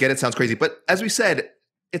get it. It sounds crazy, but as we said,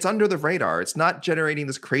 it's under the radar. It's not generating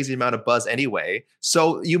this crazy amount of buzz anyway.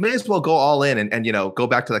 So you may as well go all in and go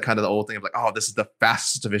back to the kind of the old thing of like, oh, this is the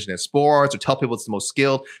fastest division in sports, or tell people it's the most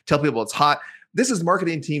skilled, tell people it's hot. This is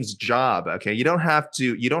marketing team's job. Okay. You don't have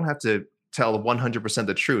to tell 100%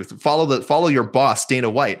 the truth. Follow your boss, Dana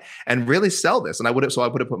White, and really sell this. And I would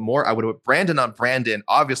have put more. I would have put Brandon on Brandon.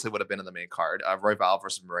 Obviously, would have been in the main card. Royval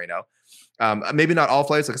versus Moreno. Maybe not all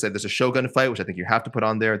fights. Like I said, there's a Shogun fight, which I think you have to put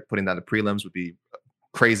on there. Putting that in the prelims would be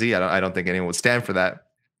crazy. I don't think anyone would stand for that.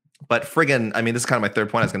 But friggin', I mean, this is kind of my third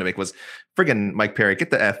point I was going to make was friggin' Mike Perry, get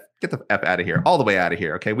the F out of here, all the way out of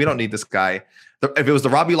here. Okay, we don't need this guy. If it was the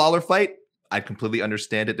Robbie Lawler fight, I'd completely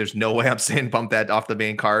understand it. There's no way I'm saying bump that off the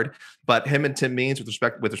main card. But him and Tim Means, with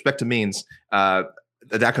respect to Means, that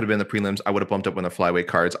could have been the prelims. I would have bumped up on the flyweight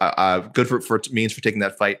cards. Good for Means for taking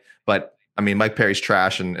that fight, but I mean, Mike Perry's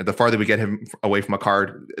trash, and the farther we get him away from a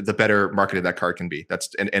card, the better marketed that card can be.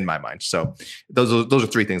 That's in my mind. So those are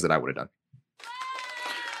three things that I would have done.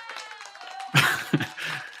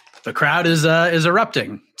 The crowd is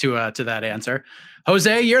erupting to that answer.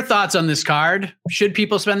 Jose, your thoughts on this card? Should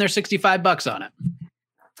people spend their $65 on it?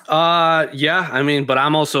 Yeah, I mean, but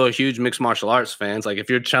I'm also a huge mixed martial arts fans. Like, if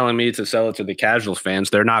you're telling me to sell it to the casual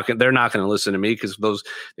fans, they're not going to listen to me, because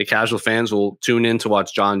the casual fans will tune in to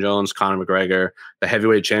watch John Jones, Conor McGregor, the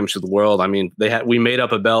heavyweight champions of the world. I mean, we made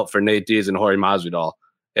up a belt for Nate Diaz and Jorge Masvidal,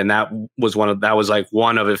 and that was one of,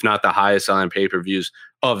 if not the highest selling pay-per-views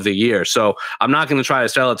of the year. So I'm not going to try to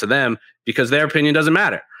sell it to them, because their opinion doesn't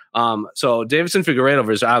matter. So Deiveson Figueiredo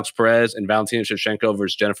versus Alex Perez and Valentina Shevchenko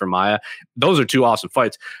versus Jennifer Maia, those are two awesome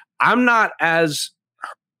fights. I'm not as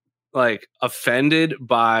offended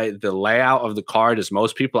by the layout of the card as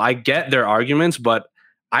most people. I get their arguments, but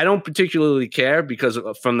I don't particularly care, because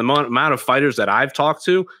from the amount of fighters that I've talked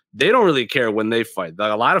to, they don't really care when they fight.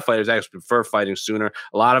 A lot of fighters actually prefer fighting sooner.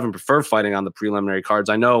 A lot of them prefer fighting on the preliminary cards.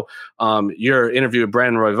 I know your interview with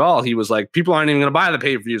Brandon Royval, he was like, people aren't even going to buy the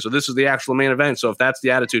pay-per-view, so this is the actual main event. So if that's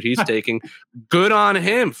the attitude he's taking, good on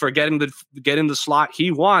him for getting the slot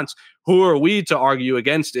he wants. Who are we to argue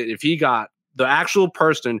against it if he got the actual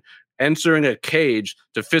person entering a cage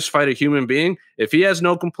to fist fight a human being? If he has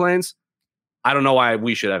no complaints, I don't know why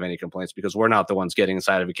we should have any complaints, because we're not the ones getting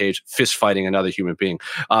inside of a cage fist fighting another human being.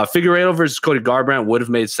 Figueiredo versus Cody Garbrandt would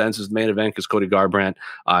have made sense as the main event, because Cody Garbrandt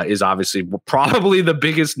is obviously probably the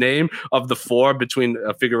biggest name of the four between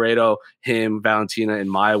Figueiredo, him, Valentina,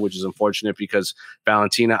 and Maia, which is unfortunate, because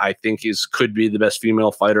Valentina, I think, could be the best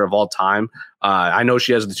female fighter of all time. I know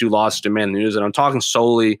she has the two losses to Amanda Nunes, and I'm talking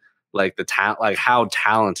solely how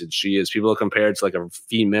talented she is. People compare it to a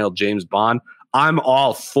female James Bond. I'm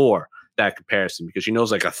all for that comparison, because she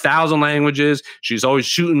knows 1,000 languages. She's always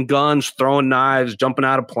shooting guns, throwing knives, jumping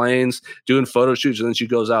out of planes, doing photo shoots, and then she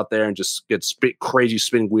goes out there and just gets crazy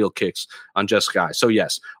spin wheel kicks on just guys. So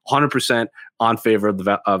yes, 100% on favor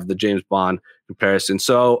of the James Bond comparison.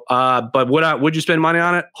 So, but would you spend money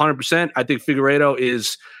on it? 100%. I think Figueiredo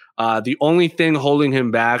is the only thing holding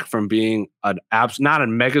him back from being not a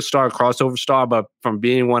megastar crossover star, but from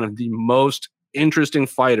being one of the most interesting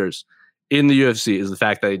fighters in the UFC is the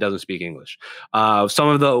fact that he doesn't speak English. Some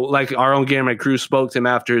of our own Guillermo Cruz spoke to him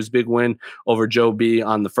after his big win over Joe B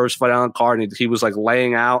on the first fight on the card, and he was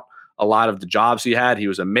laying out a lot of the jobs he had. He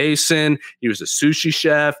was a mason, he was a sushi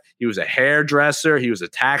chef, he was a hairdresser, he was a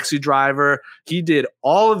taxi driver. He did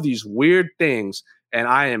all of these weird things, and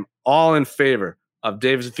I am all in favor of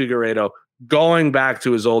Deiveson Figueiredo going back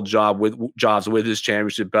to his old jobs with his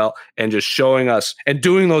championship belt and just showing us and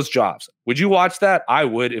doing those jobs. Would you watch that? I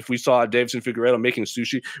would, if we saw Deiveson Figueiredo making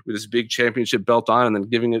sushi with his big championship belt on and then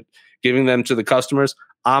giving them to the customers.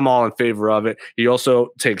 I'm all in favor of it. He also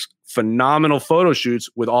takes phenomenal photo shoots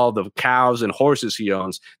with all the cows and horses he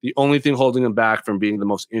owns. The only thing holding him back from being the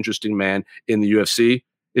most interesting man in the UFC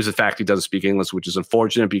is the fact he doesn't speak English, which is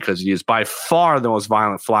unfortunate, because he is by far the most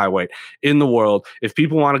violent flyweight in the world. If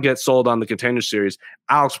people want to get sold on the Contender Series,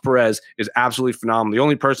 Alex Perez is absolutely phenomenal. The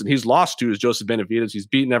only person he's lost to is Joseph Benavidez. He's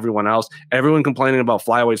beaten everyone else. Everyone complaining about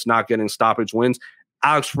flyweights not getting stoppage wins.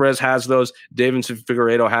 Alex Perez has those. Deiveson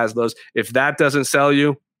Figueiredo has those. If that doesn't sell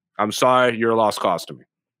you, I'm sorry, you're a lost cause to me.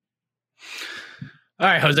 All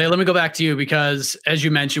right, Jose, let me go back to you, because as you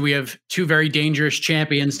mentioned, we have two very dangerous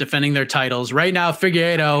champions defending their titles. Right now,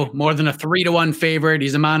 Figueiredo, more than a 3-1 favorite.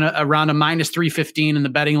 He's around a minus 315 in the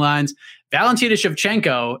betting lines. Valentina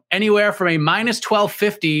Shevchenko, anywhere from a minus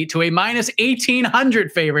 1250 to a minus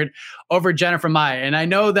 1800 favorite over Jennifer Maia. And I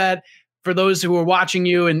know that for those who are watching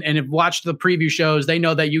you and have watched the preview shows, they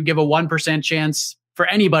know that you give a 1% chance for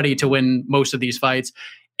anybody to win most of these fights.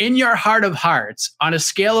 In your heart of hearts, on a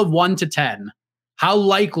scale of 1 to 10, how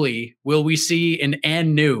likely will we see an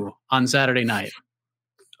and new on Saturday night?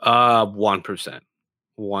 1%.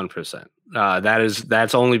 1%.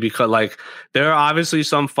 That's only because like there are obviously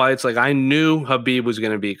some fights like I knew Khabib was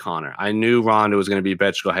going to beat Conor. I knew Ronda was going to beat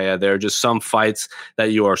Bethe Correia. There are just some fights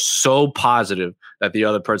that you are so positive that the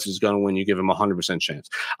other person is going to win. You give him 100% chance.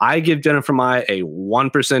 I give Jennifer Maia a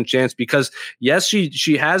 1% chance because yes,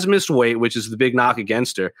 she has missed weight, which is the big knock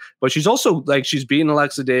against her, but she's also like she's beaten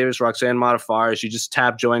Alexa Davis, Roxanne Modafferi. She just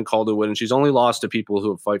tapped Joanne Calderwood, and she's only lost to people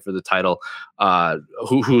who fight for the title,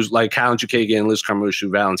 who's like Karen Chukagian and Liz Carmouche, who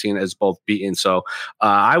Valentina has both beaten. So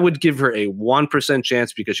I would give her a 1%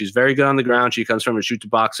 chance because she's very good on the ground. She comes from a shoot to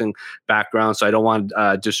boxing background, so I don't want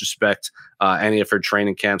to disrespect any of her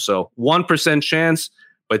training camp. So 1% chance,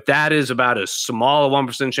 but that is about as small a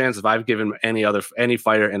 1% chance as I've given any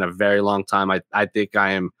fighter in a very long time. I think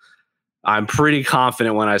I'm pretty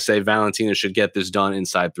confident when I say Valentina should get this done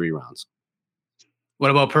inside 3 rounds.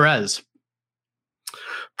 What about Perez?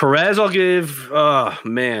 Perez, I'll give,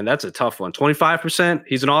 man, that's a tough one. 25%.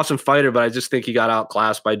 He's an awesome fighter, but I just think he got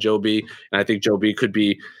outclassed by Joe B. And I think Joe B could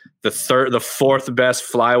be the fourth best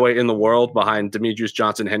flyweight in the world behind Demetrius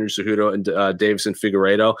Johnson, Henry Cejudo, and Davison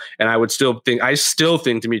Figueiredo. And I still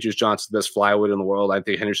think Demetrius Johnson's the best flyweight in the world. I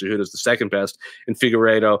think Henry Cejudo is the second best, and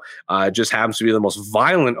Figueiredo just happens to be the most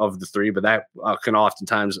violent of the 3. But that can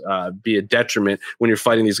oftentimes be a detriment when you're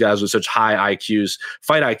fighting these guys with such high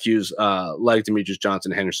fight IQs, like Demetrius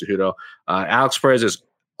Johnson, and Henry Cejudo. Alex Perez is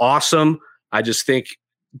awesome. I just think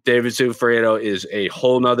David Figueiredo is a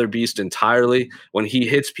whole nother beast entirely. When he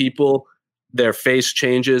hits people, their face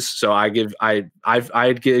changes. So I'd give Alex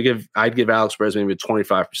Perez maybe a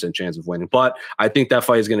 25% chance of winning. But I think that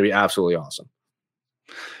fight is going to be absolutely awesome.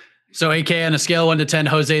 So AK on a scale of 1 to 10,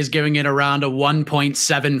 Jose is giving it around a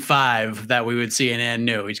 1.75 that we would see in Ann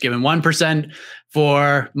New. He's giving 1%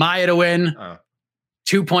 for Maia to win.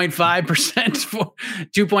 2.5% for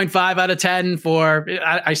 2.5 out of 10 for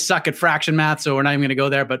I suck at fraction math, so we're not even going to go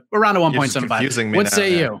there, but around a 1.75. What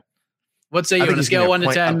say you? What say you on a scale of 1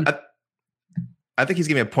 to 10? I think he's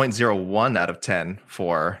giving me a 0.01 out of 10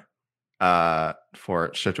 for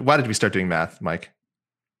shift. Why did we start doing math, Mike?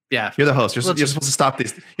 Yeah, you're the host. You're supposed to stop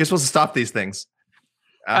these. You're supposed to stop these things.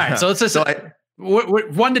 All right, so let's just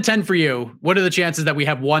 1 to 10 for you. What are the chances that we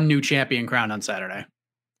have one new champion crowned on Saturday?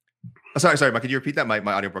 Oh, sorry, Mike. Could you repeat that? My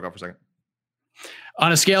audio broke up for a second.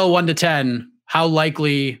 On a scale of 1 to 10, how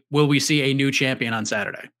likely will we see a new champion on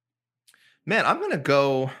Saturday? Man, I'm going to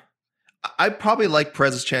go. I probably like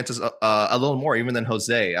Perez's chances a little more, even than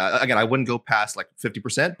Jose. Again, I wouldn't go past like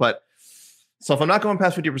 50%, but so if I'm not going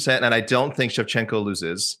past 50%, and I don't think Shevchenko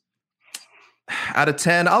loses, out of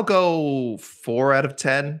 10, I'll go 4 out of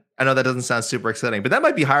 10. I know that doesn't sound super exciting, but that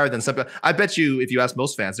might be higher than some. I bet you, if you ask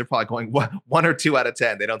most fans, they're probably going 1 or 2 out of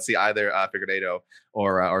 10. They don't see either Figueiredo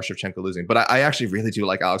or Shevchenko losing. But I actually really do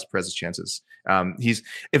like Alex Perez's chances. He's,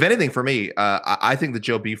 if anything, for me, I think the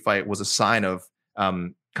Joe B fight was a sign of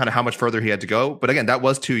kind of how much further he had to go. But again, that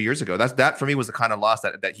was 2 years ago. That for me was the kind of loss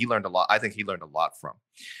that he learned a lot. I think he learned a lot from.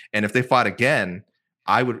 And if they fought again,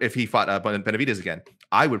 if he fought Benavidez again,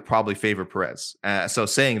 I would probably favor Perez. So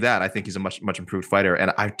saying that, I think he's a much improved fighter,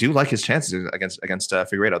 and I do like his chances against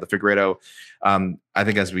Figueiredo. The Figueiredo, I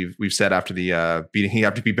think, as we've said after the beating, he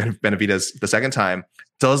had to beat Benavidez the second time.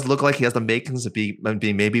 Does look like he has the makings of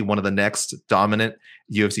being maybe one of the next dominant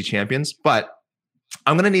UFC champions, but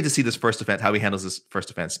I'm going to need to see this first defense, how he handles this first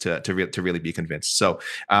defense to really be convinced. So,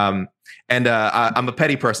 I'm a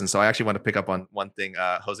petty person, so I actually want to pick up on one thing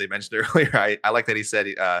Jose mentioned earlier. I like that he said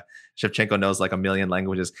Shevchenko knows like 1 million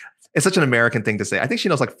languages. It's such an American thing to say. I think she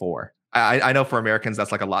knows like 4. I know for Americans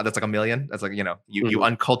that's like a lot. That's like 1 million. That's like, you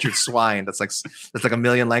uncultured swine. That's like 1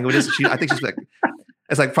 million languages. I think she's like,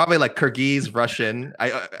 it's like probably like Kyrgyz, Russian.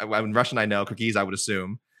 Russian I know, Kyrgyz I would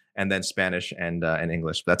assume. And then Spanish and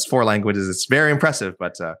English. That's 4 languages. It's very impressive,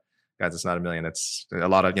 but guys, it's not 1 million. It's a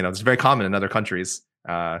lot of, it's very common in other countries,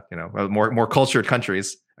 more cultured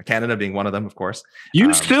countries, Canada being one of them, of course.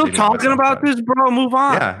 You still talking about this, bro? Move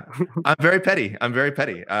on. Yeah, I'm very petty.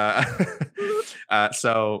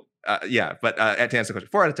 So but to answer the question,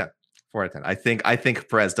 4 out of 10. 4 out of 10. I think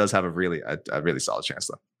Perez does have a really solid chance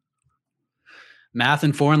though. Math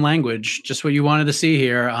and foreign language, just what you wanted to see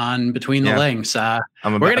here on Between the Links.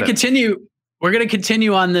 We're going to continue. We're going to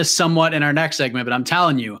continue on this somewhat in our next segment, but I'm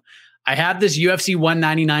telling you, I have this UFC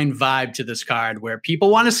 199 vibe to this card where people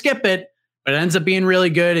want to skip it, but it ends up being really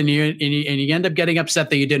good, and you end up getting upset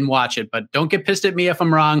that you didn't watch it. But don't get pissed at me if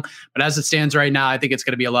I'm wrong. But as it stands right now, I think it's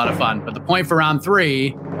going to be a lot of fun. But the point for round 3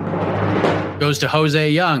 goes to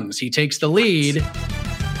Jose Youngs. He takes the lead.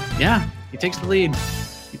 Yeah, he takes the lead.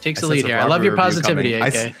 Takes the lead here. I love your positivity,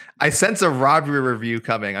 AK. I sense a robbery review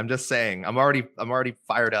coming. I'm just saying. I'm already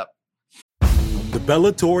fired up. The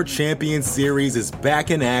Bellator Champions Series is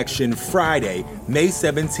back in action Friday, May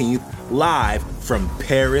 17th, live from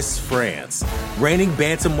Paris, France. Reigning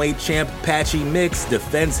bantamweight champ Patchy Mix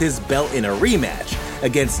defends his belt in a rematch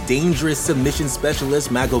against dangerous submission specialist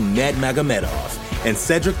Magomed Magomedov. And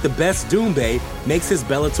Cedric the Best Doumbé makes his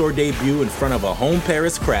Bellator debut in front of a home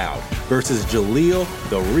Paris crowd versus Jaleel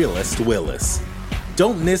the Realist Willis.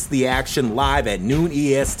 Don't miss the action live at noon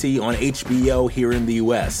EST on HBO here in the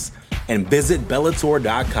US. And visit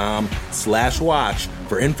Bellator.com/watch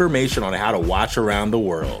for information on how to watch around the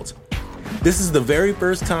world. This is the very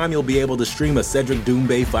first time you'll be able to stream a Cedric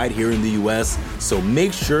Doumbé fight here in the US, so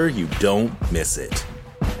make sure you don't miss it.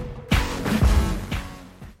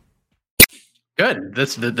 Good.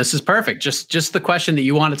 This is perfect. Just the question that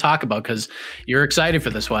you want to talk about because you're excited for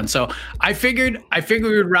this one. So I figured we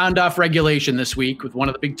would round off regulation this week with one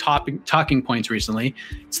of the big talking points recently.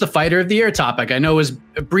 It's the Fighter of the Year topic. I know it was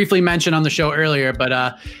briefly mentioned on the show earlier,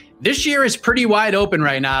 but this year is pretty wide open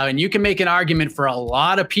right now, and you can make an argument for a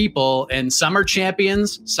lot of people, and some are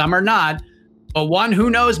champions, some are not. But one who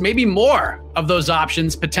knows, maybe more of those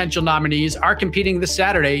options, potential nominees, are competing this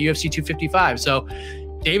Saturday at UFC 255. So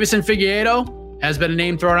Deiveson Figueiredo has been a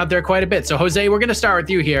name thrown out there quite a bit. So, Jose, we're going to start with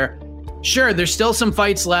you here. Sure, there's still some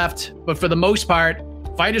fights left, but for the most part,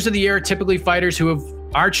 Fighters of the Year are typically fighters who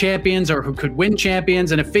are champions or who could win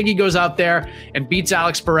champions. And if Figgy goes out there and beats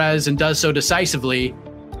Alex Perez and does so decisively,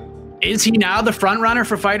 is he now the front runner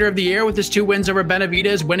for Fighter of the Year with his 2 wins over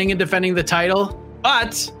Benavidez, winning and defending the title?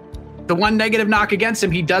 But the one negative knock against him,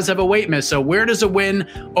 he does have a weight miss. So where does a win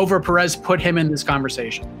over Perez put him in this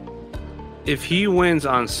conversation? If he wins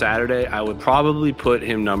on Saturday, I would probably put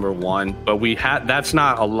him number 1, but that's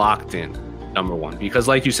not a locked in number 1 because,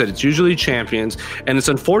 like you said, it's usually champions, and it's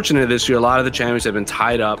unfortunate this year. A lot of the champions have been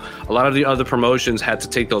tied up. A lot of the other promotions had to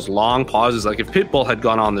take those long pauses. Like if Pitbull had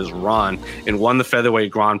gone on this run and won the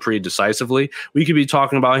featherweight Grand Prix decisively, we could be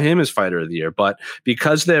talking about him as Fighter of the Year. But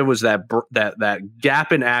because there was that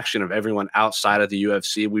gap in action of everyone outside of the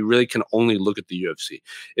UFC, we really can only look at the UFC.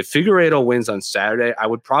 If Figueiredo wins on Saturday, I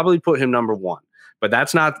would probably put him number 1. But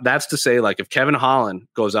that's to say, like if Kevin Holland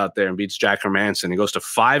goes out there and beats Jack Hermansson and goes to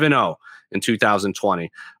 5-0 in 2020,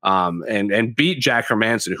 and beat Jack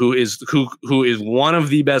Hermansson, who is one of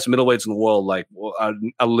the best middleweights in the world, like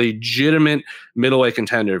a legitimate middleweight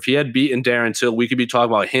contender. If he had beaten Darren Till, we could be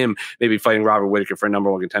talking about him maybe fighting Robert Whittaker for a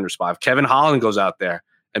number 1 contender spot. If Kevin Holland goes out there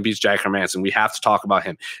and beats Jack Hermansson, we have to talk about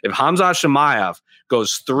him. If Khamzat Chimaev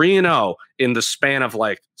goes 3-0 in the span of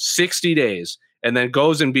like 60 days, and then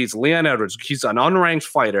goes and beats Leon Edwards. He's an unranked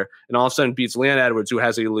fighter, and all of a sudden beats Leon Edwards, who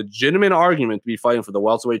has a legitimate argument to be fighting for the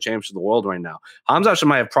welterweight championship of the world right now. Khamzat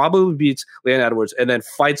Chimaev probably beats Leon Edwards and then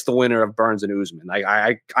fights the winner of Burns and Usman.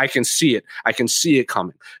 I can see it. I can see it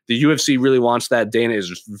coming. The UFC really wants that. Dana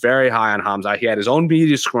is very high on Khamzat. He had his own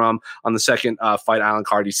media scrum on the second Fight Island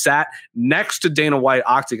card. He sat next to Dana White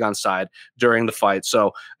octagon side during the fight.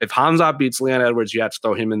 So if Khamzat beats Leon Edwards, you have to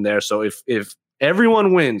throw him in there. So if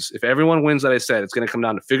everyone wins that I said, it's going to come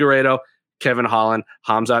down to Figueiredo, Kevin Holland,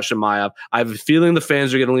 Khamzat Chimaev. I have a feeling the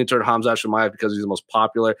fans are going to lean toward Khamzat Chimaev because he's the most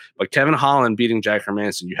popular. But Kevin Holland beating Jack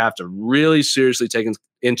Hermansson, you have to really seriously take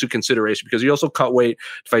into consideration because he also cut weight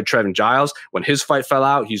to fight Trevin Giles. When his fight fell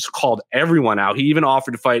out, he's called everyone out. He even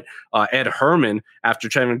offered to fight Ed Herman after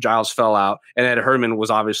Trevin Giles fell out. And Ed Herman was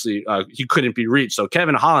obviously, he couldn't be reached. So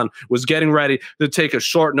Kevin Holland was getting ready to take a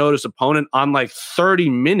short notice opponent on like 30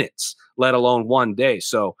 minutes. Let alone 1 day.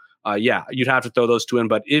 So, you'd have to throw those 2 in.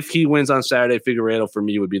 But if he wins on Saturday, Figueiredo for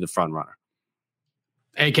me would be the front runner.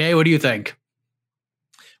 AK, what do you think?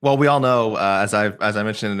 Well, we all know, as I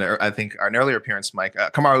mentioned, I think an earlier appearance, Mike,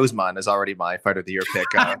 Kamaru Usman is already my Fighter of the Year pick,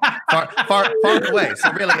 far away.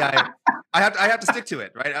 So really, I have to stick to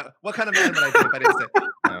it, right? What kind of man would I do if I didn't say?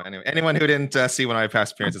 No, anyway, anyone who didn't see one of my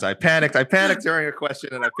past appearances, I panicked during a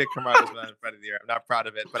question and I picked Kamaru Usman in Fighter of the Year. I'm not proud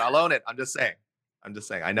of it, but I'll own it. I'm just saying.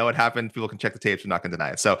 I know it happened. People can check the tapes. I'm not going to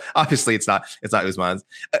deny it. So obviously, it's not Usman's.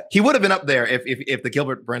 He would have been up there if the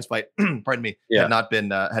Gilbert Burns fight, pardon me, had not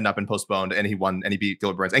been postponed and he won and he beat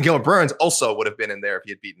Gilbert Burns. And Gilbert Burns also would have been in there if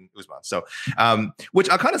he had beaten Usman. So, which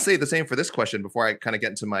I'll kind of say the same for this question before I kind of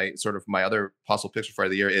get into my other possible picks for Fight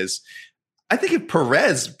of the Year is, I think if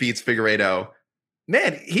Perez beats Figueiredo,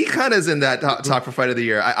 man, he kind of is in that talk for Fight of the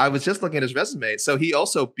Year. I was just looking at his resume. So he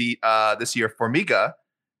also beat this year Formiga.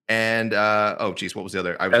 And what was the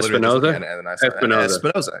other?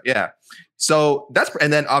 Espinoza. Yeah. So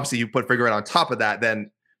and then obviously you put Figueiredo on top of that.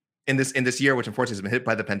 Then in this year, which unfortunately has been hit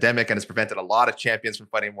by the pandemic and has prevented a lot of champions from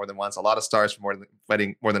fighting more than once, a lot of stars from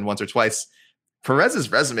fighting more than once or twice,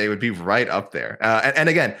 Perez's resume would be right up there. And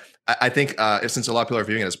again, I think since a lot of people are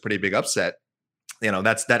viewing it as a pretty big upset,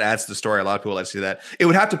 that adds to the story. A lot of people like to see that. It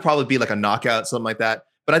would have to probably be like a knockout, something like that.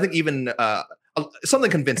 But I think even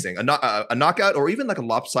something convincing, a knockout, or even like a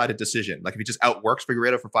lopsided decision. Like if he just outworks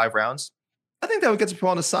Figueiredo for 5 rounds, I think that would get some people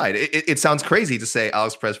on his side. It sounds crazy to say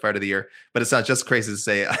Alex Perez fight of the year, but it's not just crazy to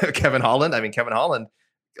say Kevin Holland. I mean, Kevin Holland,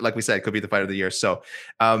 like we said, could be the fight of the year. So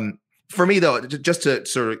for me, though, just to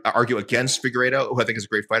sort of argue against Figueiredo, who I think is a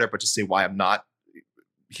great fighter, but to say why I'm not,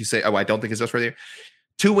 I don't think he's best for the year.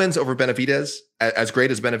 2 wins over Benavidez, as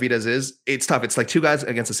great as Benavidez is, it's tough. It's like 2 guys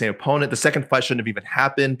against the same opponent. The second fight shouldn't have even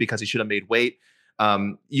happened because he should have made weight.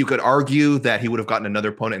 You could argue that he would have gotten another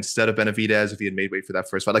opponent instead of Benavidez if he had made weight for that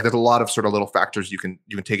first fight. Like there's a lot of sort of little factors you can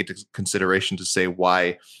take into consideration to say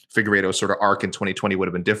why Figueiredo's sort of arc in 2020 would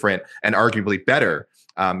have been different and arguably better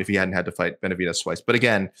if he hadn't had to fight Benavidez twice. But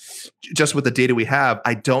again, just with the data we have,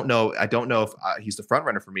 I don't know if he's the front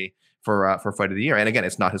runner for me for fight of the year. And again,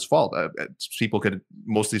 it's not his fault.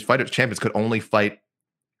 Most of these champions could only fight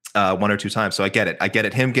 1 or 2 times. So I get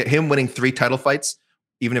it. Him winning 3 title fights,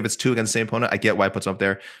 even if it's 2 against the same opponent, I get why I puts him up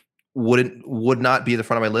there. Would not be the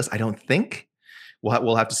front of my list, I don't think.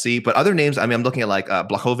 We'll have to see. But other names, I mean, I'm looking at like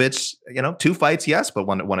Blachowicz, 2 fights, yes, but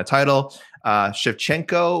won a title.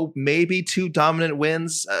 Shevchenko, maybe 2 dominant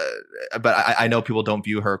wins. But I know people don't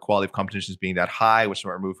view her quality of competition as being that high, which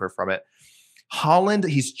will remove her from it. Holland,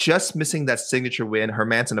 he's just missing that signature win.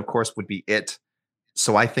 Hermanson, of course, would be it.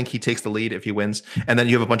 So I think he takes the lead if he wins. And then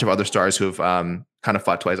you have a bunch of other stars who have kind of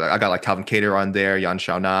fought twice. I got like Calvin Kattar on there, Yan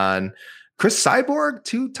Xiaonan, Chris Cyborg,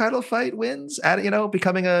 2 title fight wins,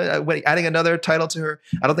 becoming adding another title to her.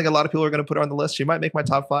 I don't think a lot of people are going to put her on the list. She might make my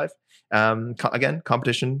top 5. Again,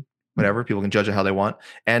 competition, whatever. People can judge it how they want.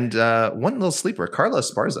 And one little sleeper, Carla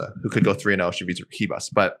Esparza, who could go 3-0. She beats Ribas.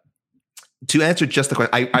 But to answer just the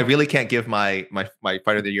question, I really can't give my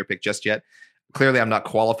fighter of the year pick just yet. Clearly, I'm not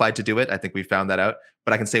qualified to do it. I think we found that out.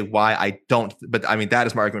 But I can say why I don't. But I mean, that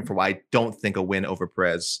is my argument for why I don't think a win over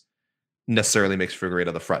Perez necessarily makes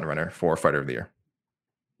Figueiredo the front runner for fighter of the year.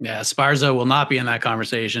 Yeah, Esparza will not be in that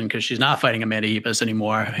conversation because she's not fighting Amanda Ribas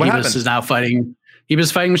anymore. Ribas is now fighting.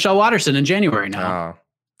 Ribas fighting Michelle Waterson in January now.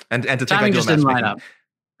 And to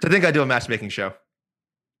think I do a matchmaking show.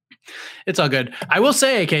 It's all good. I will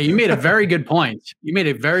say, AK, you made a very good point. You made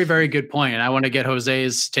a very, very good point, and I want to get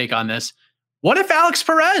Jose's take on this. What if Alex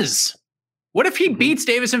Perez? What if he beats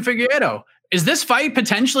Deiveson Figueiredo? Is this fight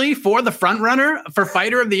potentially for the front runner for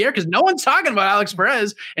fighter of the year? Because no one's talking about Alex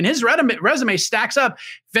Perez, and his resume stacks up.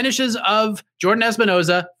 Finishes of Jordan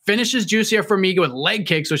Espinoza, finishes Jussier Formiga with leg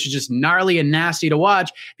kicks, which is just gnarly and nasty to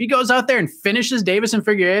watch. If he goes out there and finishes Deiveson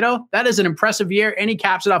Figueiredo, that is an impressive year, and he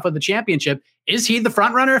caps it off with the championship. Is he the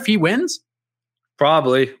front runner if he wins?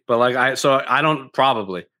 Probably, but I don't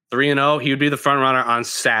probably. 3-0, he would be the front runner on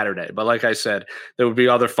Saturday. But like I said, there would be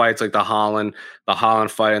other fights like the Holland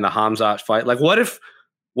fight and the Hamzat fight. Like what if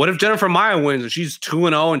Jennifer Maia wins and she's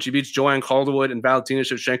 2-0 and she beats Joanne Calderwood and Valentina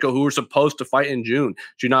Shevchenko, who were supposed to fight in June?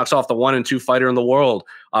 She knocks off the 1 and 2 fighter in the world,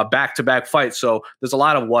 back-to-back fights. So there's a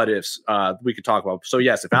lot of what ifs we could talk about. So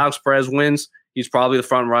yes, if Alex Perez wins, he's probably the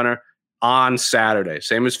front runner on Saturday,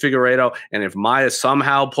 same as Figueiredo. And if Maia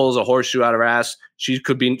somehow pulls a horseshoe out of her ass, she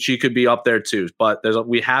could be up there too. But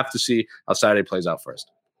we have to see how Saturday plays out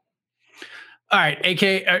first. All right, AK.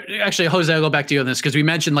 Actually, Jose, I'll go back to you on this because we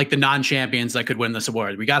mentioned like the non-champions that could win this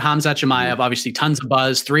award. We got Hamzat Chimaev, obviously tons of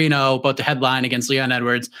buzz, 3-0, both the headline against Leon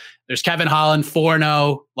Edwards. There's Kevin Holland, 4-0,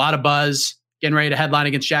 a lot of buzz, getting ready to headline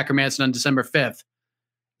against Jack Hermanson on December 5th.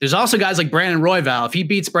 There's also guys like Brandon Royval. If he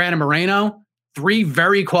beats Brandon Moreno, 3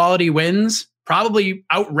 very quality wins, probably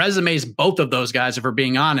out-resumes both of those guys, if we're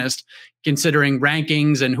being honest, considering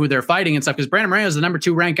rankings and who they're fighting and stuff, because Brandon Moreno is the number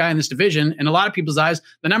 2 ranked guy in this division, in a lot of people's eyes,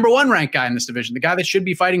 the number 1 ranked guy in this division, the guy that should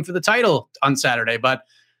be fighting for the title on Saturday. But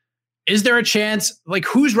is there a chance, like,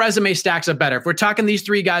 whose resume stacks up better? If we're talking these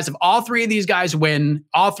 3 guys, if all 3 of these guys win,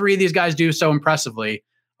 all 3 of these guys do so impressively,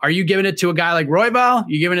 are you giving it to a guy like Royval?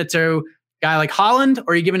 You giving it to a guy like Holland?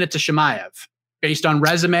 Or are you giving it to Chimaev based on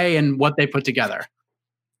resume and what they put together?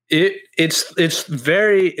 It's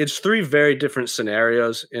 3 very different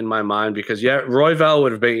scenarios in my mind because Royval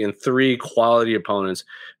would have beaten 3 quality opponents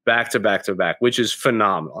back to back to back, which is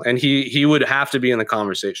phenomenal, and he would have to be in the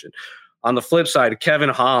conversation. On the flip side, Kevin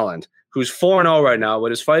Holland, who's 4-0 right now,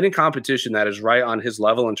 but is fighting competition that is right on his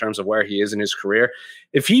level in terms of where he is in his career.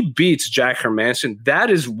 If he beats Jack Hermanson, that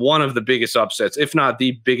is one of the biggest upsets, if not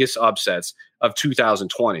the biggest upsets of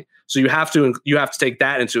 2020. So you have to take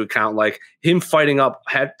that into account, like him fighting up,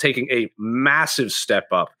 taking a massive step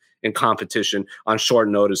up in competition on short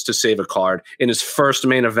notice to save a card in his first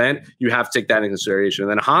main event. You have to take that into consideration.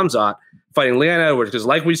 And then Khamzat fighting Leon Edwards, because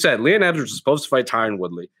like we said, Leon Edwards was supposed to fight Tyron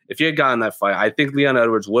Woodley. If he had gotten that fight, I think Leon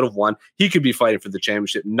Edwards would have won. He could be fighting for the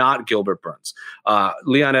championship, not Gilbert Burns.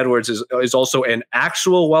 Leon Edwards is also an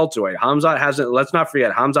actual welterweight. Khamzat hasn't, let's not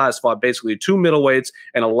forget, Khamzat has fought basically 2 middleweights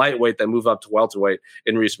and a lightweight that move up to welterweight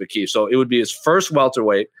in Reese McKee. So it would be his first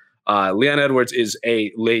welterweight. Leon Edwards is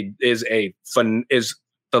the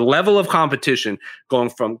level of competition going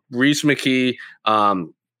from Reese McKee,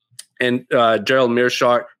 and Gerald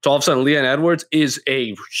Meerschaert to all of a sudden Leon Edwards is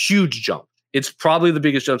a huge jump. It's probably the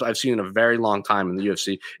biggest jumps I've seen in a very long time in the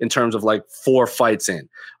UFC in terms of like 4 fights in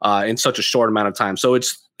such a short amount of time. So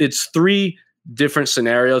it's 3 different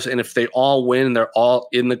scenarios, and if they all win, they're all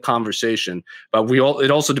in the conversation. But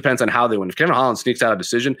it also depends on how they win. If Kevin Holland sneaks out a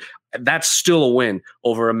decision, that's still a win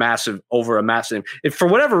over a massive. If for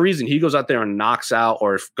whatever reason he goes out there and knocks out,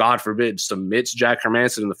 or if God forbid submits Jack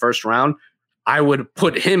Hermansson in the first round, I would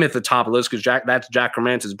put him at the top of the list because that's Jack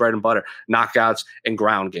Hermansson's bread and butter, knockouts and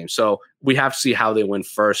ground game. So we have to see how they win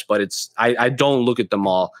first, but I don't look at them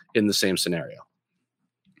all in the same scenario.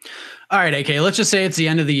 All right, AK, let's just say it's the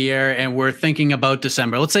end of the year and we're thinking about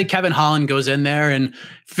December. Let's say Kevin Holland goes in there and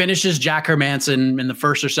finishes Jack Hermansson in the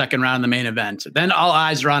first or second round in the main event. Then all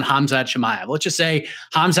eyes are on Khamzat Chimaev. Let's just say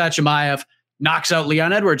Khamzat Chimaev knocks out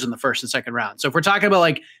Leon Edwards in the first and second round. So if we're talking about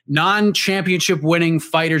like non-championship winning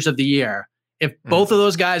fighters of the year, if both of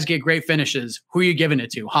those guys get great finishes, who are you giving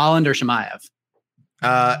it to, Holland or Chimaev?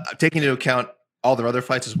 Taking into account all their other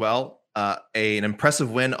fights as well, an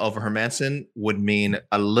impressive win over Hermansson would mean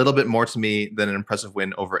a little bit more to me than an impressive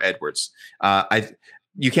win over Edwards.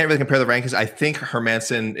 You can't really compare the rankings. I think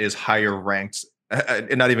Hermansson is higher ranked,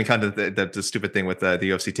 and not even kind of the stupid thing with the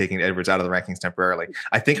UFC taking Edwards out of the rankings temporarily.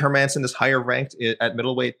 I think Hermansson is higher ranked at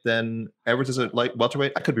middleweight than Edwards is at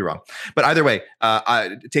welterweight. I could be wrong, but either way,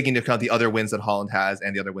 taking into account the other wins that Holland has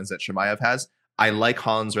and the other wins that Chimaev has, I like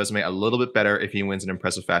Holland's resume a little bit better if he wins in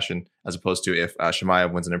impressive fashion as opposed to if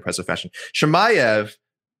Chimaev wins in impressive fashion. Chimaev,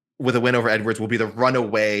 with a win over Edwards, will be the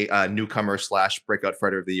runaway newcomer / breakout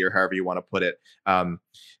fighter of the year, however you want to put it.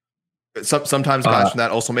 Sometimes guys from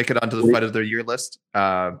that also make it onto the fight of their year list.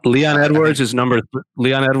 Leon Edwards is number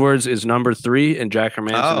 3, and Jack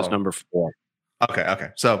Hermansson is number 4. Okay.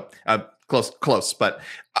 So close, but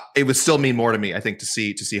it would still mean more to me, I think, to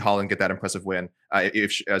see Holland get that impressive win.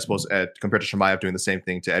 If I suppose compared to Chimaev doing the same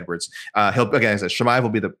thing to Edwards, Chimaev will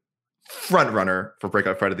be the front runner for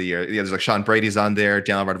breakout fight of the year. Yeah, there's like Sean Brady's on there,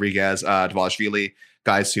 Daniel Rodriguez, Dvalishvili,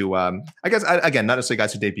 guys who I guess again not necessarily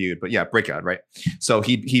guys who debuted, but yeah, breakout, right? So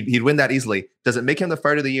he'd win that easily. Does it make him the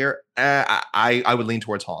fighter of the year? I would lean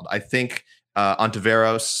towards Holland. I think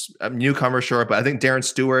Ontiveros, newcomer, sure, but I think Darren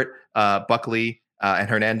Stewart, Buckley, and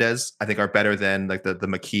Hernandez, I think, are better than like the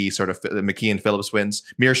McKee the McKee and Phillips wins.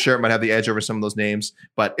 Meerschaert might have the edge over some of those names,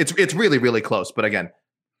 but it's really, really close. But again,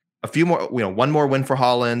 a few more, one more win for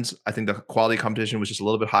Holland. I think the quality of competition was just a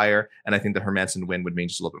little bit higher, and I think the Hermansson win would mean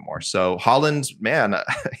just a little bit more. So Holland, man,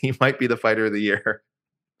 he might be the fighter of the year.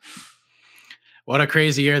 What a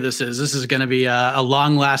crazy year this is. This is going to be a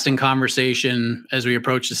long-lasting conversation as we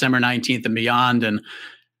approach December 19th and beyond, and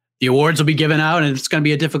the awards will be given out, and it's going to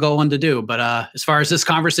be a difficult one to do. But as far as this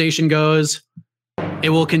conversation goes,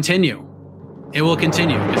 it will continue. It will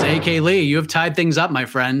continue because AK Lee, you have tied things up, my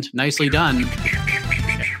friend. Nicely done.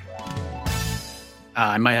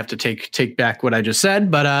 I might have to take back what I just said,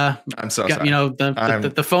 but I'm so sorry.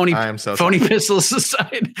 The phony pistols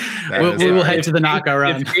aside, we will head to the knockout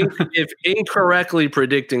round. If incorrectly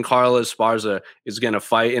predicting Carlos Esparza is going to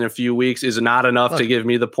fight in a few weeks is not enough to give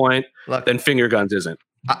me the point, then finger guns isn't.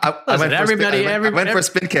 I went for a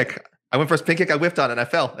spin kick. I whiffed on it and I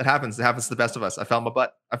fell. It happens. It happens to the best of us. I fell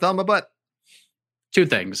on my butt. 2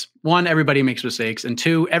 things. 1, everybody makes mistakes. And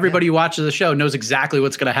 2, everybody who watches the show knows exactly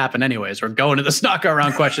what's going to happen anyways. We're going to this knockout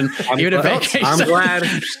round question. I'm glad.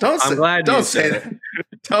 Don't say it.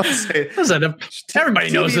 Don't say it. Listen, everybody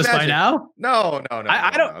knows this by now. No.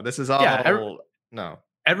 I don't. This is all. No.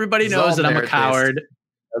 Everybody knows that I'm a coward.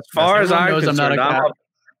 As far as I'm concerned, I'm not a coward.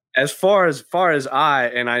 As far as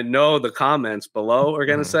I know the comments below are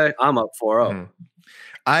going to say, I'm up 4-0.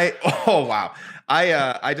 Wow.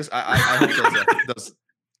 I hope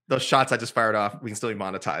those shots I just fired off, we can still be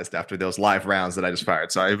monetized after those live rounds that I just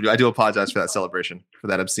fired. So I do apologize for that celebration, for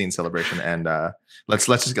that obscene celebration. And let's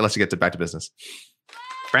just get back to business.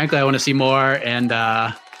 Frankly, I want to see more. And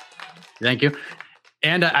thank you.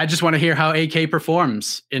 And I just want to hear how AK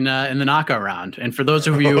performs in the knockout round. And for those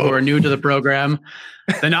of you who are new to the program,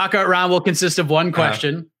 the knockout round will consist of 1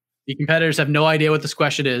 question. The competitors have no idea what this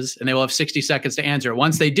question is, and they will have 60 seconds to answer.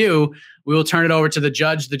 Once they do, we will turn it over to the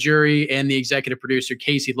judge, the jury, and the executive producer,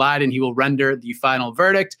 Casey Leydon. He will render the final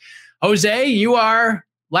verdict. Jose, you are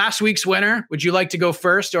last week's winner. Would you like to go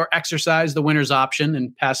first or exercise the winner's option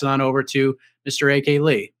and pass it on over to Mr. A.K.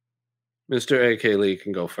 Lee? Mr. A.K. Lee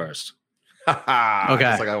can go first. Okay.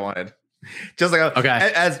 Just like I wanted. Just like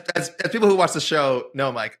as people who watch the show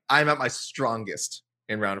know, Mike, I'm at my strongest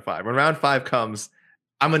in round 5. When round 5 comes,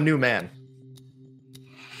 I'm a new man.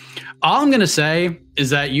 All I'm going to say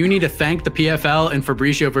is that you need to thank the PFL and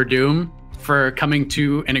Fabricio Verdum for coming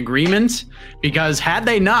to an agreement, because had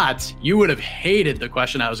they not, you would have hated the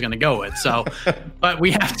question I was going to go with. So, but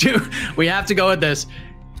we have to go with this.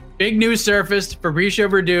 Big news surfaced. Fabricio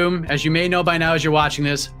Verdum, as you may know by now as you're watching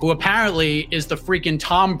this, who apparently is the freaking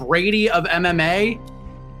Tom Brady of MMA.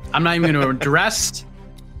 I'm not even going to address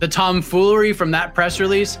the tomfoolery from that press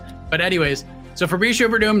release. But anyways, so Fabricio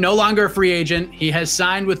Verdum, no longer a free agent. He has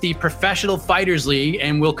signed with the Professional Fighters League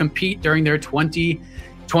and will compete during their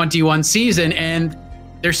 2021 season. And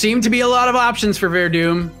there seemed to be a lot of options for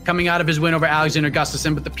Verdum coming out of his win over Alexander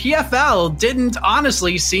Gustafsson, but the PFL didn't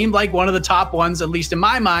honestly seem like one of the top ones, at least in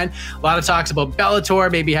my mind. A lot of talks about Bellator,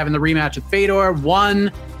 maybe having the rematch with Fedor,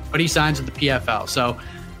 but he signs with the PFL. So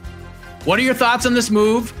what are your thoughts on this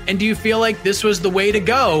move? And do you feel like this was the way to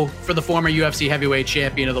go for the former UFC heavyweight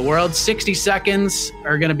champion of the world? 60 seconds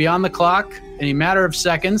are going to be on the clock in a matter of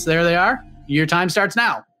seconds. There they are. Your time starts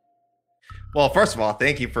now. Well, first of all,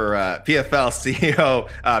 thank you for PFL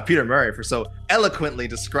CEO Peter Murray for so eloquently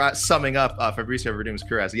summing up Fabricio Verdum's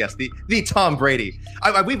career as, yes, the Tom Brady.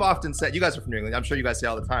 We've often said, you guys are from New England, I'm sure you guys say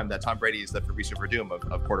all the time that Tom Brady is the Fabricio Verdum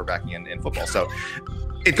of quarterbacking in football. So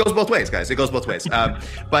it goes both ways, guys. It goes both ways.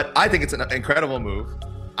 But I think it's an incredible move.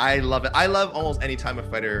 I love it. I love almost any time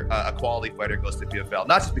a quality fighter goes to PFL,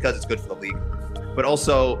 not just because it's good for the league, but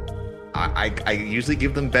also I usually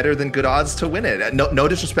give them better than good odds to win it. No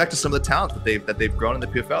disrespect to some of the talent that they've grown in the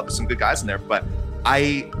PFL. There's some good guys in there, but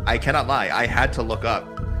I cannot lie. I had to look up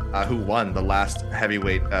who won the last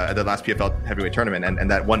PFL heavyweight tournament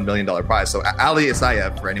and that $1 million prize. So Ali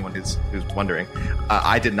Isaev, for anyone who's wondering,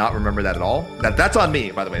 I did not remember that at all. That's on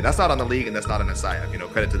me, by the way. That's not on the league and that's not on Isaev.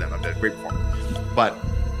 Credit to them. I'm a great performer. But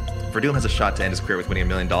Verdum has a shot to end his career with winning $1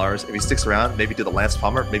 million. If he sticks around, maybe do the Lance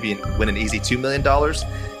Palmer, maybe win an easy $2 million.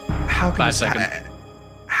 How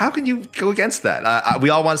can you go against that? We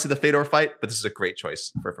all want to see the Fedor fight, but this is a great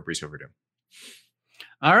choice for Fabricio Verdum.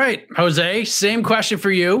 All right, Jose, same question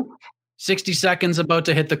for you. 60 seconds about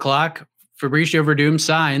to hit the clock. Fabricio Verdum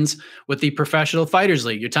signs with the Professional Fighters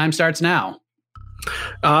League. Your time starts now.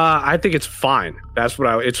 I think it's fine.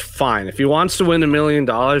 It's fine. If he wants to win $1 million,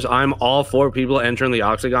 I'm all for people entering the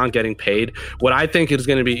octagon getting paid. What I think is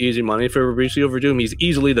going to be easy money for Fabricio Verdum, he's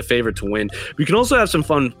easily the favorite to win. We can also have some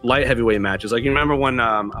fun light heavyweight matches. Like, you remember when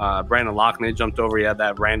Brandon Loughnane jumped over, he had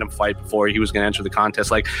that random fight before he was going to enter the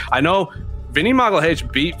contest. Like, I know Vinny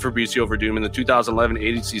Magalhaes beat Fabricio Verdum in the 2011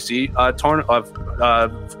 ADCC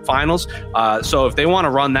finals. So if they want to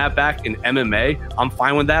run that back in MMA, I'm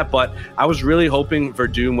fine with that. But I was really hoping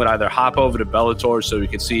Verdum would either hop over to Bellator so we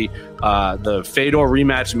could see the Fedor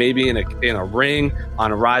rematch maybe in a ring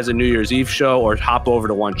on a Rise of New Year's Eve show, or hop over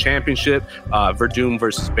to One Championship. Verdum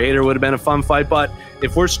versus Bader would have been a fun fight. But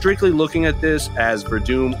if we're strictly looking at this as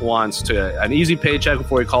Verdum wants an easy paycheck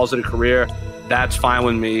before he calls it a career, that's fine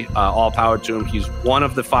with me. All power to him. He's one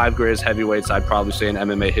of the 5 greatest heavyweights, I'd probably say, in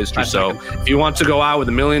MMA history. So if he wants to go out with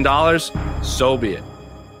 $1 million, so be it.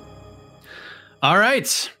 All right.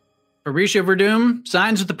 Fabricio Verdum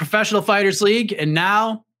signs with the Professional Fighters League. And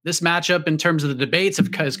now this matchup, in terms of the debates,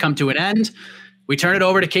 has come to an end. We turn it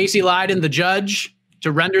over to Casey Leydon, the judge,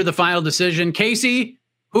 to render the final decision. Casey,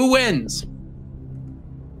 who wins?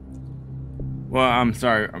 Well, I'm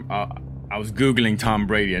sorry. I was Googling Tom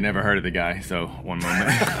Brady. I never heard of the guy, so one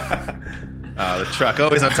moment. The truck,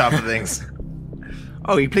 always on top of things.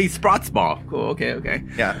 Oh, he plays Sprots ball. Cool, okay.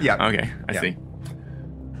 Yeah. Okay, I see.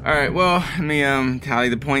 All right, well, let me tally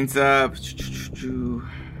the points up.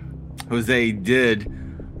 Jose did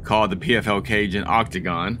call the PFL cage an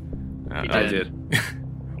octagon. I did.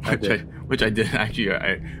 Which I did, actually,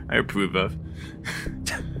 I approve of.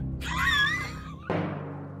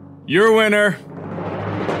 Your winner,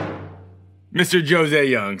 Mr. Jose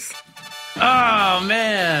Youngs. Oh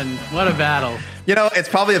man, what a battle! It's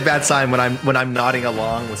probably a bad sign when I'm nodding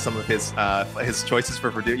along with some of his choices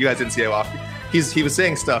for Verdum. You guys didn't see how often he was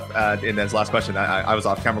saying stuff in his last question. I was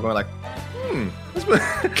off camera going like,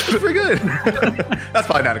 that's pretty good. That's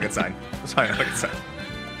probably not a good sign.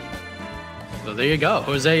 So there you go.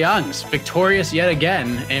 Jose Youngs, victorious yet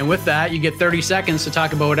again. And with that, you get 30 seconds to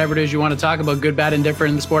talk about whatever it is you want to talk about, good, bad, and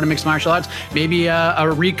different in the sport of mixed martial arts. Maybe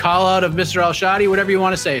a recall out of Mr. Al-Shadi, whatever you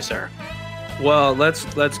want to say, sir. Well,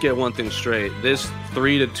 let's get one thing straight. This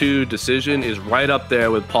 3-2 decision is right up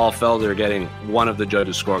there with Paul Felder getting one of the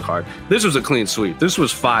judges' scorecard. This was a clean sweep. This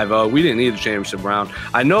was 5-0. We didn't need a championship round.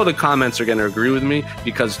 I know the comments are going to agree with me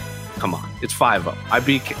because, come on, it's 5-0. I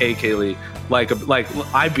beat AK Lee like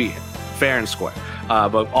I beat him fair and square.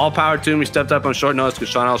 But all power to him. He stepped up on short notice because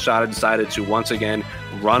Sean Al-Shadi decided to once again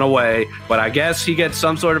run away. But I guess he gets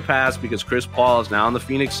some sort of pass because Chris Paul is now in the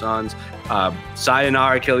Phoenix Suns.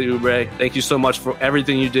 Sayonara, Kelly Oubre. Thank you so much for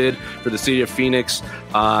everything you did for the city of Phoenix.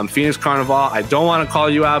 Phoenix Carnival, I don't want to call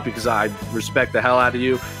you out because I respect the hell out of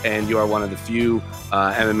you, and you are one of the few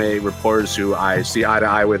MMA reporters who I see eye to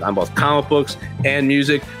eye with on both comic books and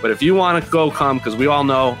music. But if you want to go come, because we all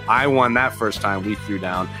know I won that first time we threw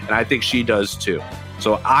down, and I think she does too.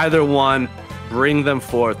 So either one, bring them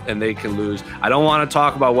forth and they can lose. I don't want to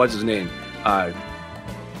talk about what's his name.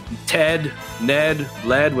 Ted, Ned,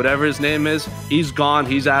 Led, whatever his name is, he's gone.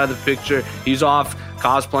 He's out of the picture. He's off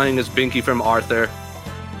cosplaying as Binky from Arthur.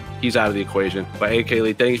 He's out of the equation. But AK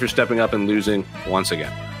Lee, thank you for stepping up and losing once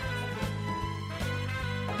again.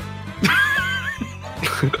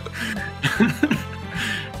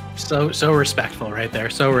 So respectful right there.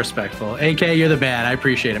 So respectful. AK, you're the man. I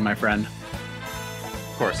appreciate it, my friend.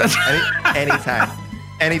 Of course. Anytime.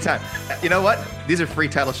 You know what? These are free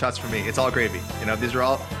title shots for me. It's all gravy. You know, these are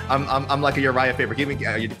all. I'm like a Uriah Faber. Give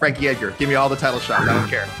me Frankie Edgar. Give me all the title shots. I don't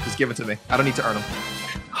care. Just give it to me. I don't need to earn them.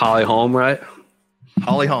 Holly Holm, right?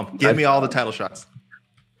 Holly Holm. Give me all the title shots.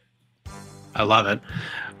 I love it.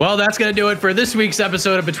 Well, that's going to do it for this week's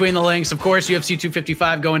episode of Between the Links. Of course, UFC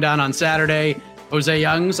 255 going down on Saturday. Jose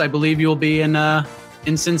Youngs, I believe you will be in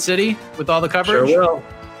Sin City with all the coverage. Sure will.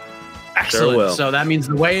 Excellent. Sure will. So that means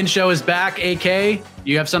the weigh-in show is back. AK,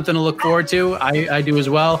 you have something to look forward to. I do as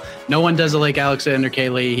well. No one does it like Alexander K.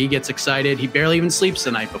 Lee. He gets excited. He barely even sleeps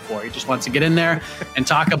the night before. He just wants to get in there and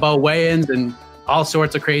talk about weigh-ins and all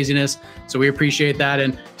sorts of craziness. So we appreciate that.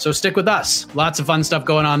 And so stick with us. Lots of fun stuff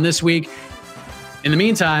going on this week. In the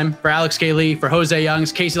meantime, for Alex K. Lee, for Jose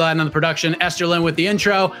Youngs, Casey Ladden on the production, Esther Lynn with the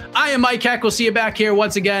intro, I am Mike Heck. We'll see you back here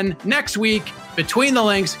once again next week. Between the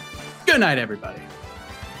Links. Good night, everybody.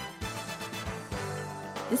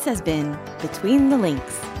 This has been Between the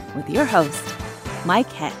Links with your host,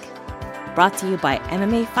 Mike Heck. Brought to you by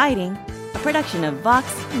MMA Fighting, a production of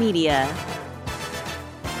Vox Media.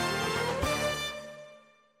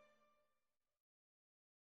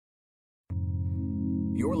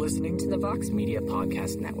 You're listening to the Vox Media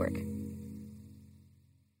Podcast Network.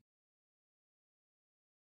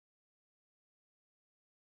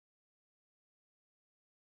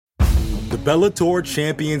 The Bellator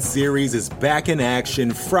Champion Series is back in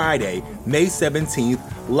action Friday, May 17th,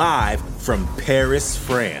 live from Paris,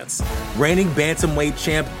 France. Reigning bantamweight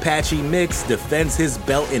champ Patchy Mix defends his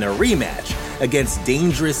belt in a rematch against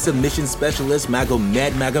dangerous submission specialist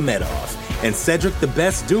Magomed Magomedov. And Cedric the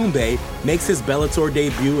Best Doumbé makes his Bellator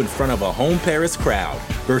debut in front of a home Paris crowd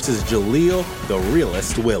versus Jaleel the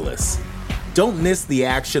Realist Willis. Don't miss the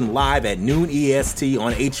action live at noon EST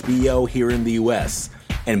on HBO here in the US.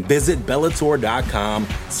 And visit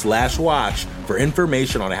Bellator.com/watch for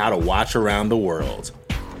information on how to watch around the world.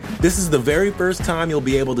 This is the very first time you'll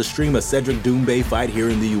be able to stream a Cedric Doumbé fight here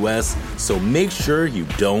in the US, so make sure you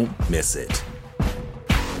don't miss it.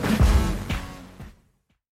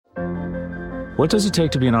 What does it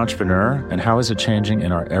take to be an entrepreneur, and how is it changing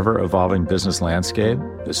in our ever-evolving business landscape?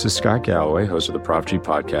 This is Scott Galloway, host of the Prop G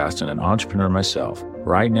podcast and an entrepreneur myself.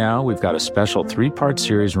 Right now, we've got a special 3-part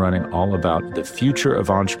series running all about the future of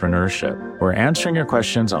entrepreneurship. We're answering your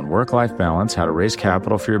questions on work-life balance, how to raise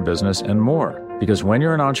capital for your business, and more. Because when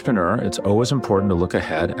you're an entrepreneur, it's always important to look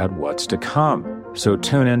ahead at what's to come. So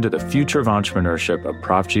tune in to the Future of Entrepreneurship, a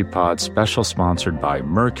Prop G Pod special sponsored by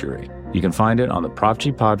Mercury. You can find it on the Prop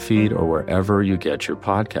G Pod feed or wherever you get your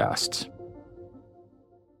podcasts.